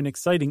feels new and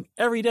exciting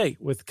every day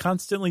with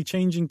constantly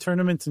changing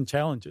tournaments and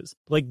challenges,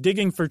 like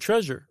digging for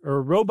treasure or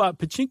a robot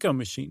pachinko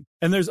machine.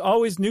 And there's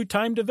always new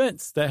timed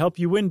events that help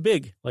you win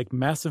big, like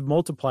massive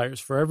multipliers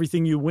for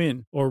everything you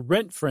win or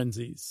rent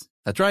frenzies.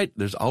 That's right.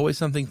 There's always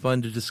something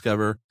fun to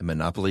discover in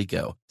Monopoly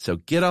Go. So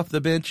get off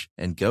the bench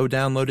and go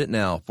download it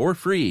now for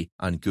free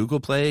on Google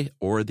Play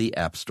or the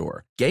App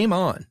Store. Game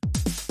on!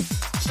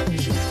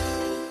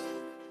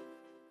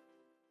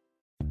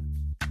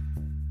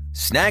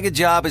 Snag a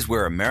Job is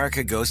where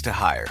America goes to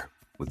hire,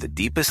 with the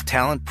deepest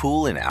talent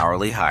pool in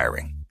hourly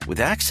hiring. With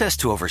access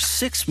to over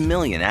 6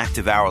 million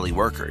active hourly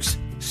workers,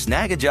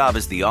 Snag a Job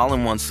is the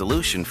all-in-one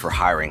solution for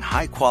hiring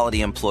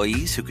high-quality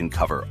employees who can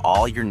cover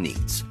all your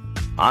needs.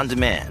 On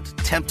demand,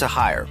 temp to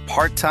hire,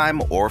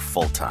 part-time or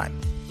full-time.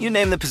 You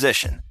name the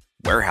position.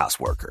 Warehouse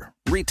worker,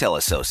 retail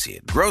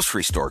associate,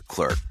 grocery store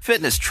clerk,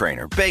 fitness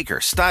trainer,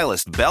 baker,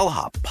 stylist,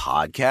 bellhop,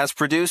 podcast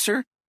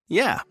producer.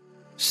 Yeah.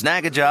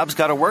 Snag-a-Job's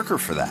got a worker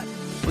for that.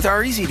 With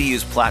our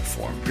easy-to-use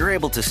platform, you're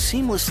able to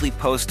seamlessly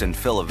post and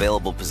fill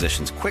available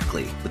positions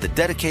quickly with a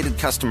dedicated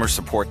customer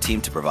support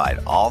team to provide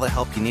all the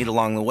help you need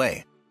along the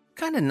way.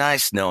 Kind of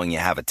nice knowing you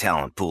have a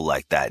talent pool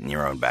like that in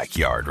your own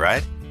backyard,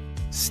 right?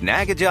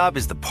 Snag-a-Job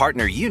is the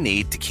partner you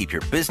need to keep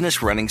your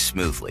business running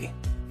smoothly.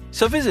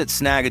 So visit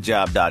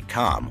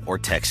snagajob.com or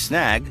text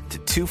snag to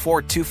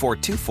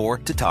 242424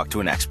 to talk to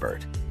an expert.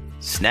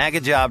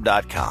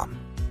 Snagajob.com,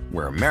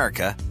 where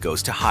America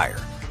goes to hire.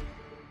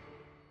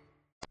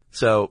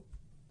 So,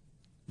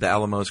 the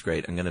Alamo's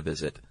great. I'm going to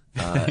visit.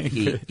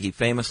 He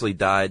famously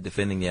died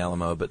defending the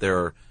Alamo, but there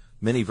are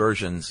many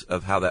versions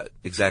of how that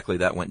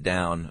went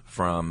down.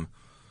 From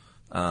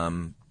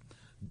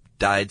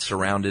died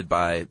surrounded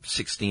by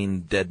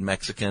 16 dead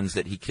Mexicans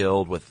that he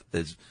killed with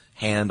his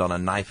hand on a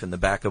knife in the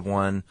back of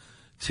one,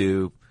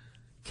 to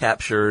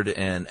captured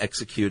and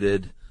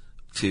executed,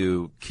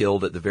 to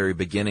killed at the very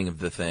beginning of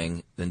the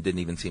thing and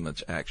didn't even see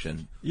much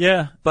action.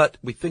 Yeah. But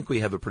we think we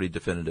have a pretty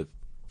definitive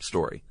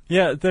story.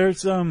 Yeah,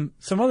 there's some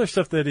other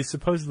stuff that he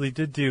supposedly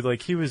did do.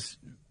 Like, he was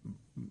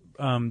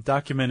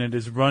documented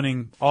as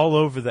running all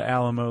over the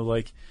Alamo,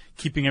 like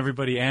keeping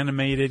everybody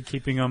animated,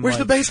 keeping them. Where's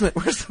the basement?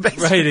 Where's the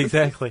basement? Right,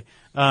 exactly.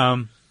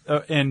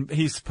 And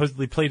he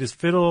supposedly played his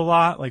fiddle a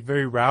lot, like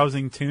very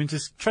rousing tunes.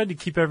 Just tried to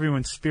keep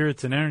everyone's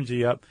spirits and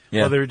energy up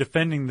while they were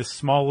defending this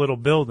small little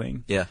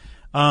building. Yeah.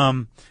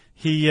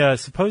 He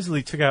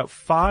supposedly took out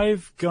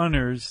 5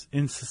 gunners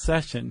in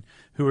succession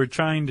who were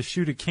trying to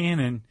shoot a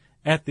cannon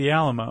at the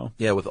Alamo.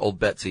 Yeah, with old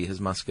Betsy,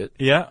 his musket.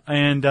 Yeah,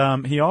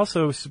 and he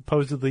also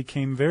supposedly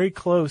came very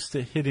close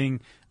to hitting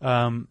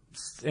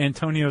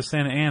Antonio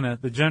Santa Anna,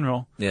 the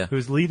general, who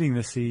was leading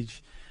the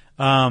siege,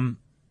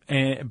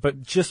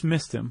 but just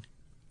missed him,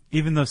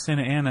 even though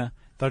Santa Anna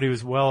thought he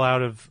was well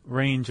out of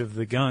range of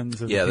the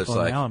guns of the people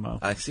in the Alamo.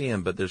 I see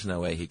him, but there's no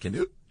way he can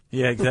do it.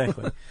 Yeah,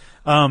 exactly.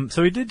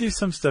 So he did do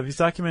some stuff. He's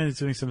documented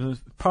doing something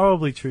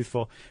probably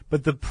truthful.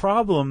 But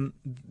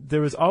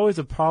there was always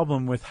a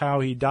problem with how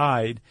he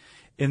died,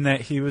 in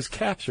that he was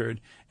captured,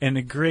 and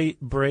a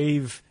great,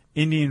 brave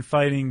Indian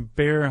fighting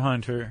bear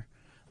hunter,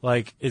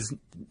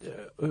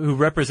 who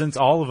represents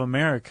all of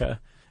America,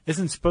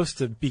 isn't supposed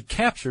to be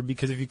captured,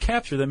 because if you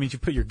capture, that means you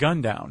put your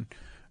gun down,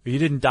 or you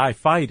didn't die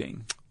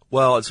fighting.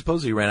 Well, I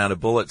suppose he ran out of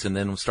bullets and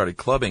then started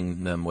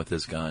clubbing them with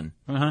his gun,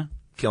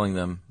 killing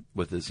them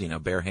with his,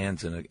 bare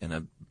hands and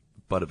a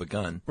butt of a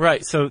gun.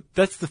 Right. So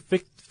that's the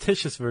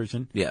fictitious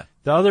version. Yeah.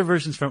 The other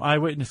versions from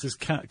eyewitnesses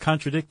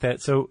contradict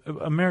that. So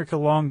America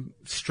long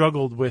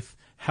struggled with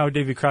how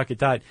Davy Crockett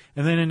died,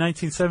 and then in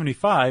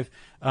 1975,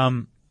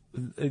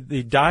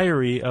 the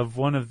diary of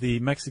one of the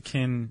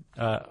Mexican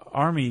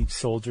army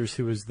soldiers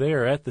who was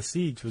there at the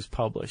siege was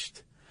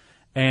published,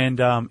 and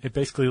it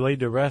basically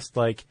laid to rest,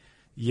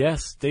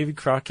 yes, Davy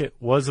Crockett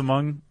was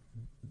among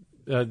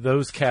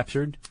those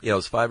captured. Yeah, it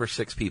was 5 or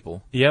 6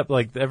 people. Yep,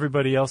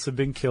 everybody else had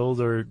been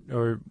killed or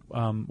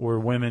were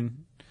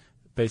women,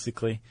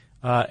 basically.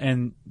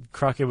 And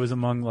Crockett was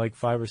among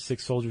 5 or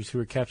 6 soldiers who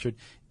were captured,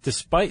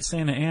 despite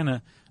Santa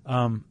Anna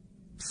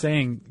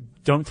saying,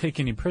 don't take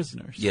any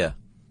prisoners. Yeah.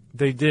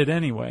 They did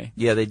anyway.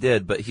 Yeah, they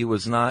did, but he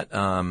was not,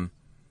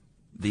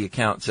 the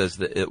account says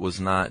that it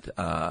was not,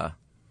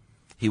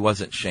 he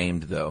wasn't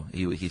shamed, though.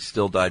 He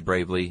still died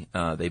bravely.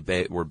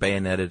 They were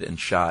bayoneted and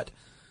shot.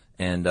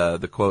 And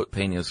the quote,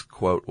 Peña's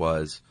quote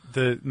was...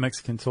 The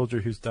Mexican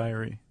soldier whose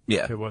diary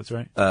it was,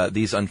 right?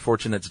 These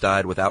unfortunates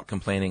died without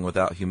complaining,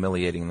 without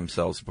humiliating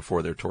themselves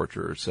before their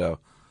torturers. So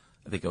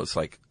I think it was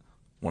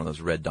one of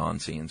those Red Dawn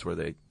scenes where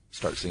they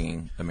start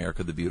singing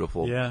America the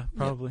Beautiful. Yeah,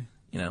 probably.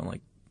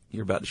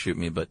 You're about to shoot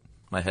me, but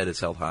my head is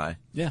held high.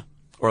 Yeah.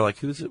 Or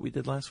who's it we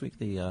did last week?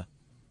 The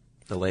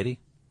lady?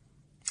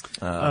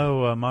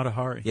 Mata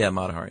Hari. Yeah,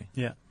 Mata Hari.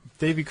 Yeah.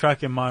 Davy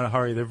Crockett and Mata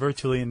Hari, they're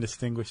virtually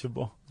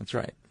indistinguishable. That's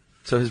right.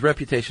 So his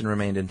reputation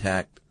remained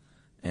intact,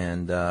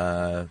 and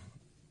died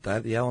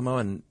at the Alamo,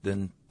 and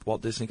then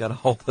Walt Disney got a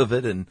hold of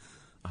it, and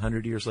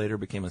 100 years later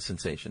became a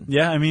sensation.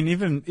 Yeah, I mean,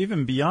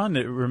 even beyond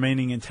it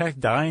remaining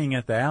intact, dying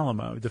at the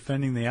Alamo,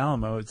 defending the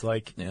Alamo, it's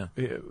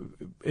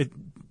it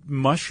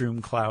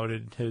mushroom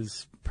clouded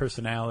his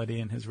personality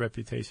and his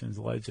reputation as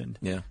a legend.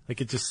 Yeah.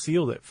 It just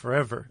sealed it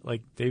forever.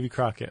 Davy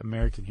Crockett,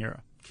 American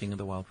hero. King of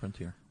the Wild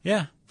Frontier.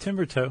 Yeah,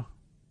 timber toe.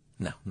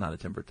 No, not a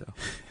timber toe.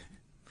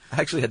 I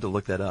actually had to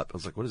look that up. I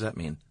was like, what does that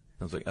mean?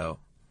 I was like, oh,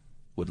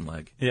 wooden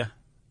leg. Yeah.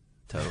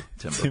 Toe,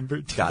 timber.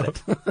 Timber toe. Got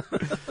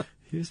it.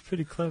 He was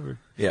pretty clever.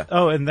 Yeah.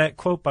 Oh, and that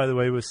quote, by the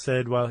way, was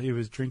said while he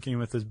was drinking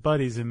with his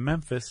buddies in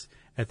Memphis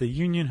at the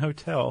Union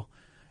Hotel.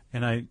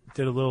 And I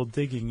did a little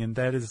digging, and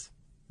that is,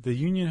 the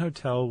Union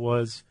Hotel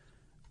was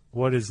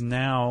what is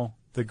now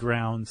the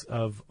grounds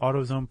of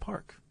AutoZone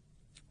Park,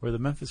 where the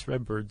Memphis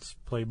Redbirds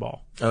play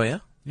ball. Oh, yeah?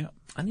 Yeah.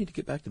 I need to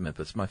get back to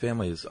Memphis. My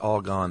family is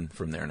all gone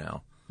from there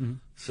now. Mm-hmm.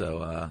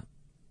 So,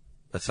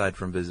 aside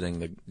from visiting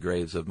the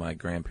graves of my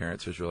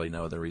grandparents, there's really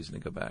no other reason to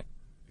go back.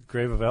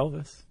 Grave of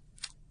Elvis?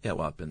 Yeah,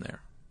 well, I've been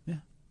there. Yeah,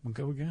 we'll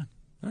go again.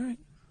 All right.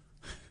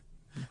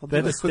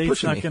 That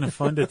estate's not going to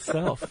fund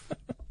itself.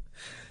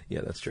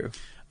 Yeah, that's true.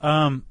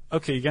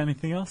 Okay, you got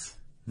anything else?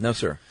 No,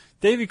 sir.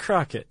 Davy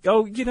Crockett.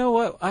 Oh, you know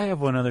what? I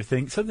have one other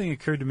thing. Something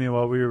occurred to me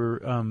while we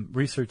were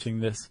researching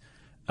this.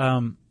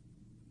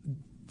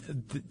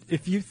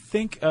 If you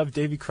think of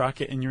Davy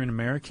Crockett and you're an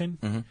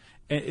American,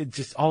 it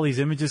just all these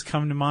images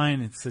come to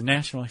mind. It's a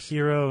national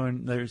hero,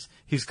 and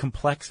he's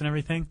complex and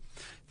everything.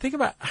 Think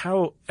about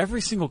how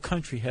every single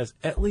country has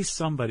at least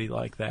somebody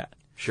like that.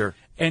 Sure.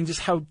 And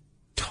just how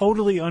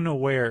totally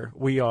unaware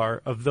we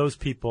are of those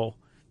people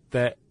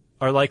that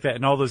are like that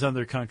in all those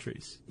other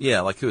countries.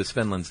 Yeah, like who is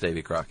Finland's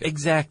Davy Crockett?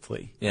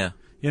 Exactly. Yeah.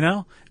 You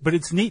know? But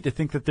it's neat to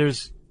think that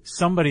there's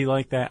somebody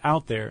like that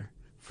out there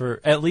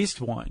for at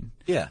least one.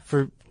 Yeah.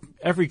 For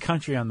every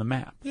country on the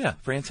map. Yeah.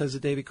 France has a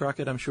Davy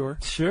Crockett, I'm sure.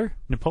 Sure.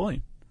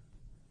 Napoleon.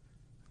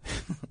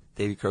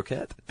 Davy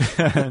Crockett.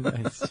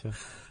 Nice.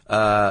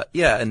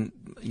 Yeah, and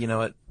you know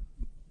what?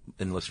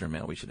 In listener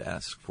mail, we should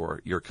ask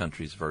for your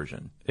country's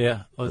version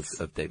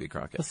of Davy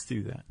Crockett. Let's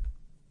do that.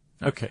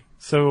 Okay.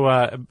 So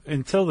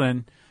until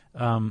then,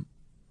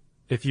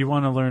 if you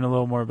want to learn a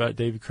little more about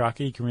Davy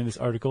Crockett, you can read this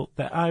article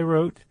that I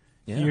wrote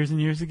years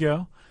and years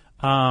ago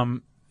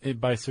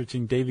by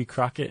searching Davy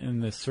Crockett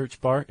in the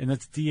search bar, and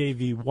that's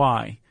Davy,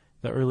 the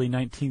early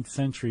 19th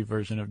century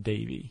version of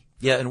Davy.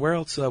 Yeah, and where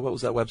else? What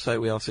was that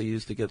website we also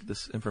used to get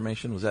this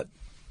information? Was that?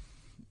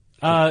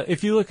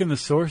 If you look in the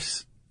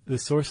source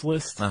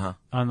list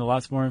on the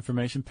Lots More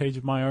Information page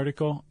of my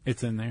article,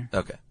 it's in there.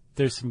 Okay.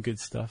 There's some good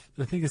stuff.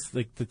 I think it's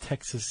like the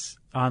Texas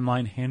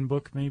Online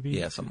Handbook, maybe.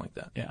 Yeah, something like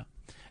that. Yeah.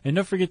 And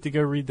don't forget to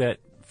go read that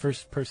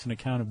first-person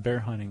account of bear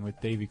hunting with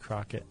Davy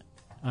Crockett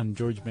on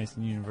George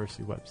Mason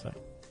University website.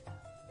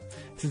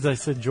 Since I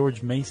said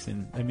George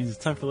Mason, that means it's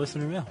time for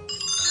listener mail.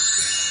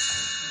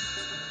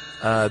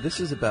 This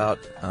is about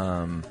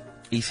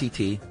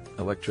ECT,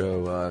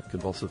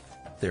 electroconvulsive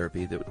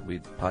therapy, that we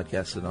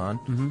podcasted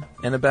on,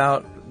 and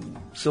about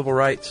civil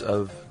rights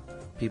of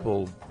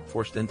people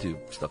forced into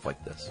stuff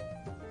like this.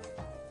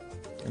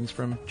 And it's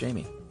from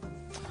Jamie.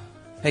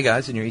 Hey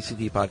guys, in your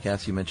ECT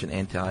podcast, you mentioned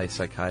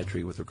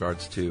anti-psychiatry with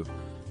regards to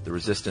the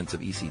resistance of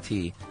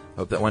ECT. I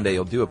hope that one day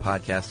you'll do a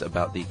podcast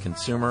about the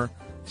Consumer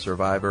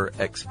Survivor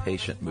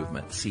Ex-Patient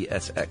Movement,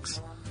 CSX.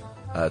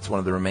 It's one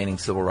of the remaining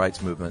civil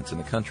rights movements in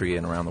the country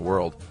and around the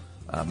world.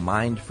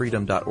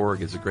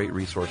 Mindfreedom.org is a great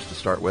resource to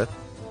start with.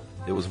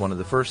 It was one of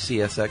the first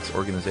CSX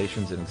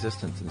organizations in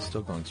existence and is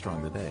still going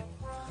strong today.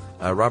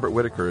 Robert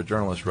Whitaker, a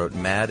journalist, wrote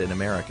Mad in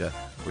America,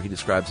 where he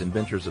describes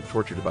inventors of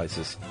torture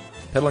devices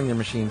peddling their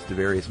machines to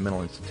various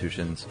mental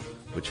institutions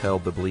which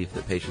held the belief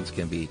that patients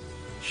can be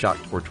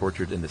shocked or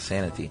tortured into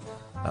sanity.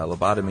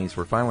 Lobotomies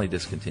were finally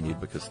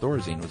discontinued because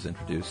Thorazine was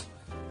introduced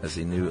as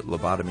the new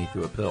lobotomy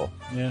through a pill.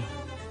 Yeah.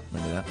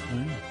 Remember that?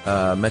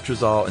 Mm.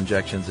 Metrazole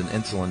injections and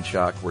insulin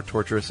shock were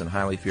torturous and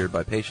highly feared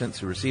by patients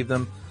who received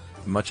them.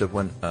 Much of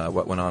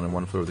what went on in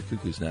One Flew Over the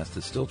Cuckoo's Nest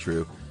is still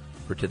true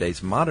for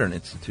today's modern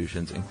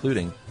institutions,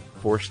 including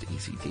forced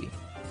ECT.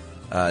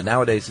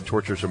 Nowadays, the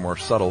tortures are more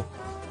subtle.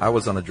 I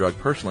was on a drug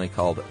personally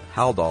called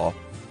Haldol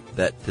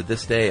that to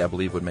this day I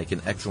believe would make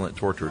an excellent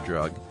torture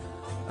drug.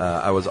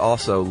 I was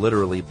also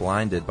literally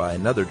blinded by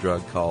another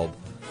drug called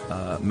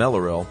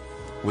Mellaril,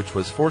 which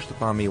was forced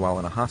upon me while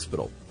in a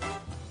hospital.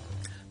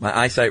 My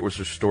eyesight was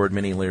restored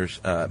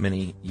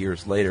many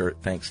years later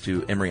thanks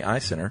to Emory Eye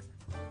Center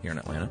here in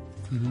Atlanta.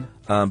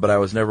 But I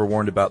was never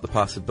warned about the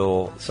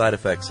possible side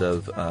effects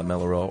of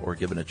Mellaril or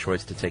given a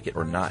choice to take it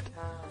or not.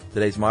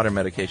 Today's modern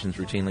medications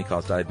routinely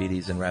cause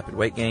diabetes and rapid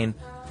weight gain,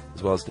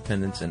 as well as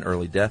dependence and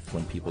early death.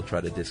 When people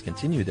try to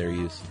discontinue their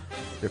use,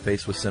 they're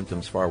faced with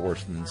symptoms far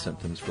worse than the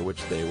symptoms for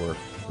which they were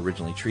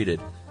originally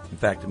treated. In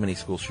fact, many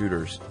school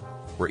shooters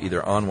were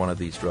either on one of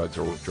these drugs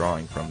or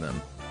withdrawing from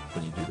them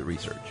when you do the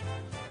research.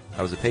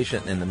 I was a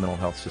patient in the mental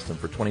health system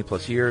for 20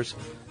 plus years,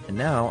 and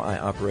now I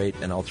operate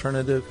an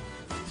alternative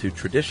to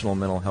traditional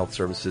mental health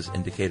services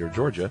in Decatur,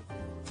 Georgia,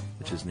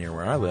 which is near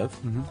where I live.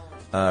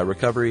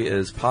 Recovery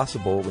is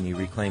possible when you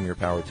reclaim your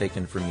power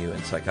taken from you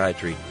in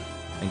psychiatry.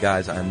 And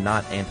guys, I am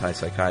not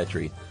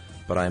anti-psychiatry,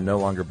 but I am no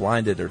longer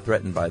blinded or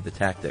threatened by the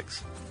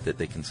tactics that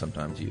they can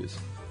sometimes use.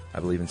 I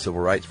believe in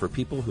civil rights for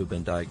people who have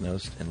been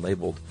diagnosed and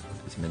labeled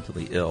as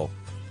mentally ill.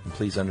 And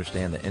please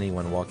understand that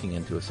anyone walking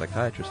into a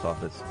psychiatrist's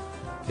office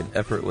can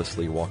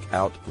effortlessly walk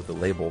out with a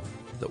label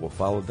that will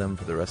follow them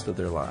for the rest of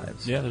their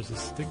lives. Yeah, there's a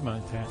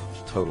stigma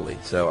attached. Totally.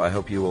 So I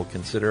hope you will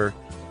consider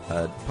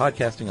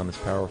podcasting on this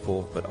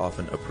powerful but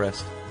often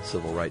oppressed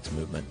civil rights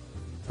movement.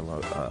 I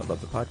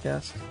love the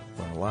podcast.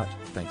 Learn a lot.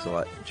 Thanks a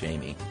lot,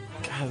 Jamie.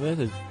 God, that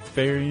is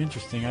very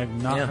interesting.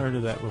 I've not heard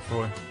of that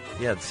before.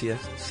 Yeah, the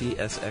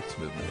CSX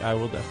movement. I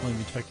will definitely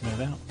be checking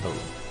it out.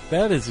 Totally.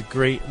 That is a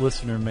great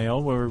listener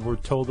mail where we're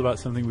told about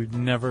something we've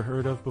never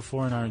heard of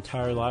before in our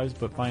entire lives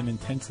but find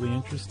intensely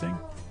interesting.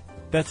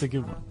 That's a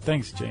good one.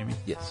 Thanks, Jamie.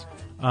 Yes.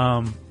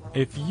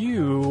 If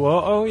you...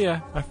 Oh,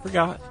 yeah, I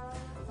forgot.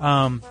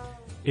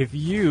 If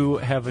you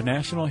have a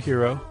national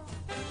hero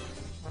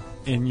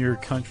in your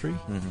country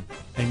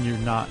and you're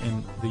not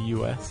in the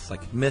U.S.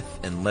 Like myth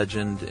and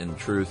legend and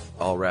truth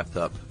all wrapped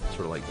up,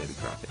 sort of like Davy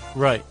Crockett.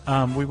 Right.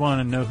 We want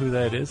to know who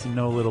that is and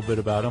know a little bit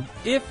about him.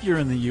 If you're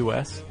in the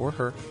U.S. Or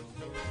her.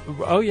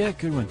 Oh, yeah,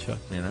 good one, Chuck.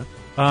 You know?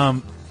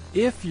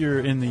 If you're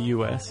in the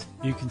U.S.,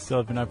 you can still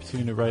have an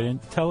opportunity to write in.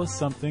 Tell us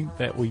something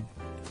that we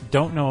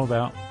don't know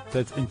about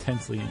that's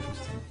intensely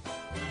interesting.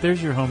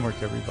 There's your homework,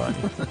 everybody.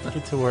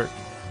 Get to work.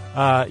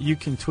 You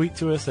can tweet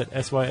to us at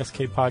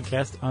SYSK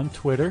Podcast on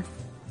Twitter,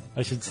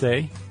 I should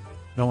say.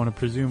 Don't want to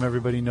presume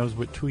everybody knows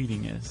what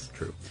tweeting is.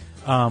 True.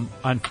 On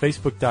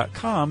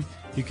Facebook.com,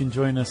 you can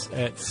join us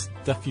at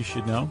Stuff You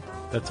Should Know.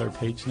 That's our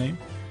page name.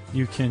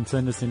 You can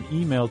send us an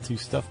email to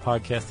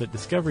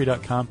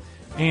stuffpodcast@discovery.com.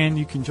 And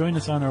you can join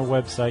us on our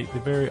website,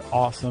 the very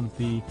awesome,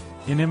 the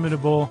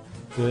inimitable,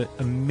 the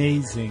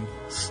amazing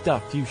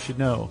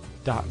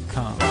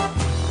StuffYouShouldKnow.com.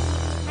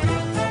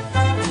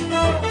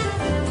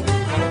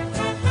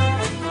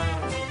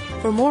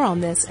 For more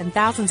on this and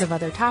thousands of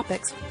other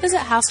topics, visit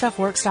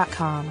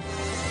HowStuffWorks.com.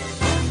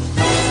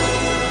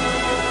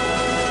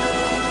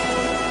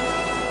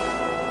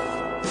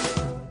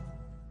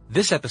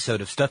 This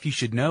episode of Stuff You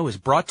Should Know is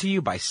brought to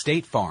you by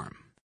State Farm.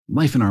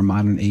 Life in our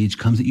modern age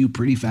comes at you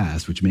pretty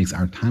fast, which makes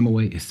our time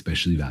away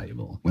especially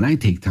valuable. When I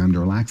take time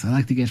to relax, I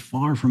like to get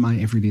far from my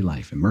everyday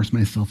life, immerse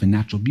myself in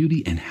natural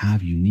beauty, and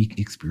have unique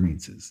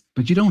experiences.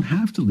 But you don't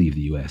have to leave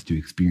the U.S. to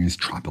experience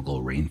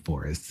tropical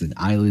rainforests and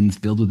islands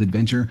filled with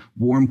adventure,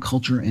 warm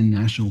culture, and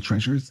national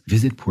treasures.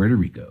 Visit Puerto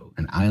Rico,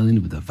 an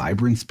island with a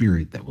vibrant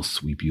spirit that will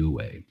sweep you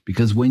away.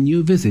 Because when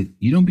you visit,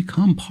 you don't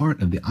become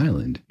part of the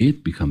island,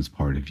 it becomes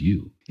part of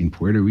you. In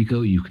Puerto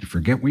Rico, you can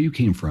forget where you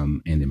came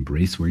from and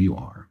embrace where you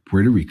are.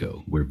 Puerto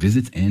Rico, where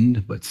visits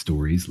end, but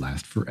stories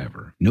last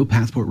forever. No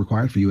passport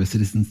required for U.S.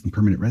 citizens and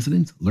permanent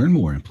residents. Learn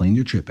more and plan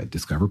your trip at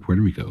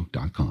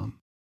discoverpuertorico.com.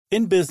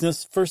 In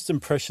business, first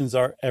impressions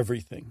are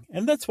everything.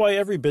 And that's why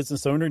every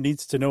business owner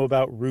needs to know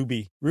about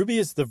Ruby. Ruby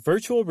is the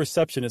virtual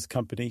receptionist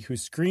company who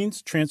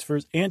screens,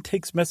 transfers, and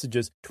takes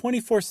messages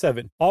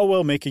 24/7, all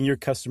while making your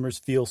customers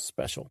feel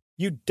special.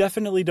 You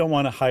definitely don't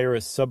want to hire a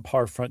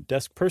subpar front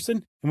desk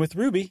person. And with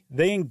Ruby,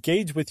 they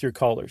engage with your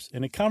callers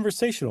in a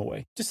conversational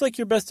way, just like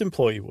your best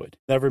employee would.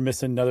 Never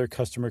miss another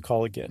customer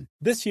call again.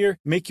 This year,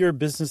 make your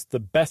business the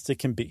best it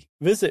can be.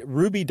 Visit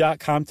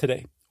Ruby.com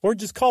today. Or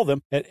just call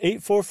them at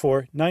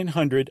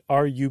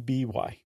 844-900-RUBY.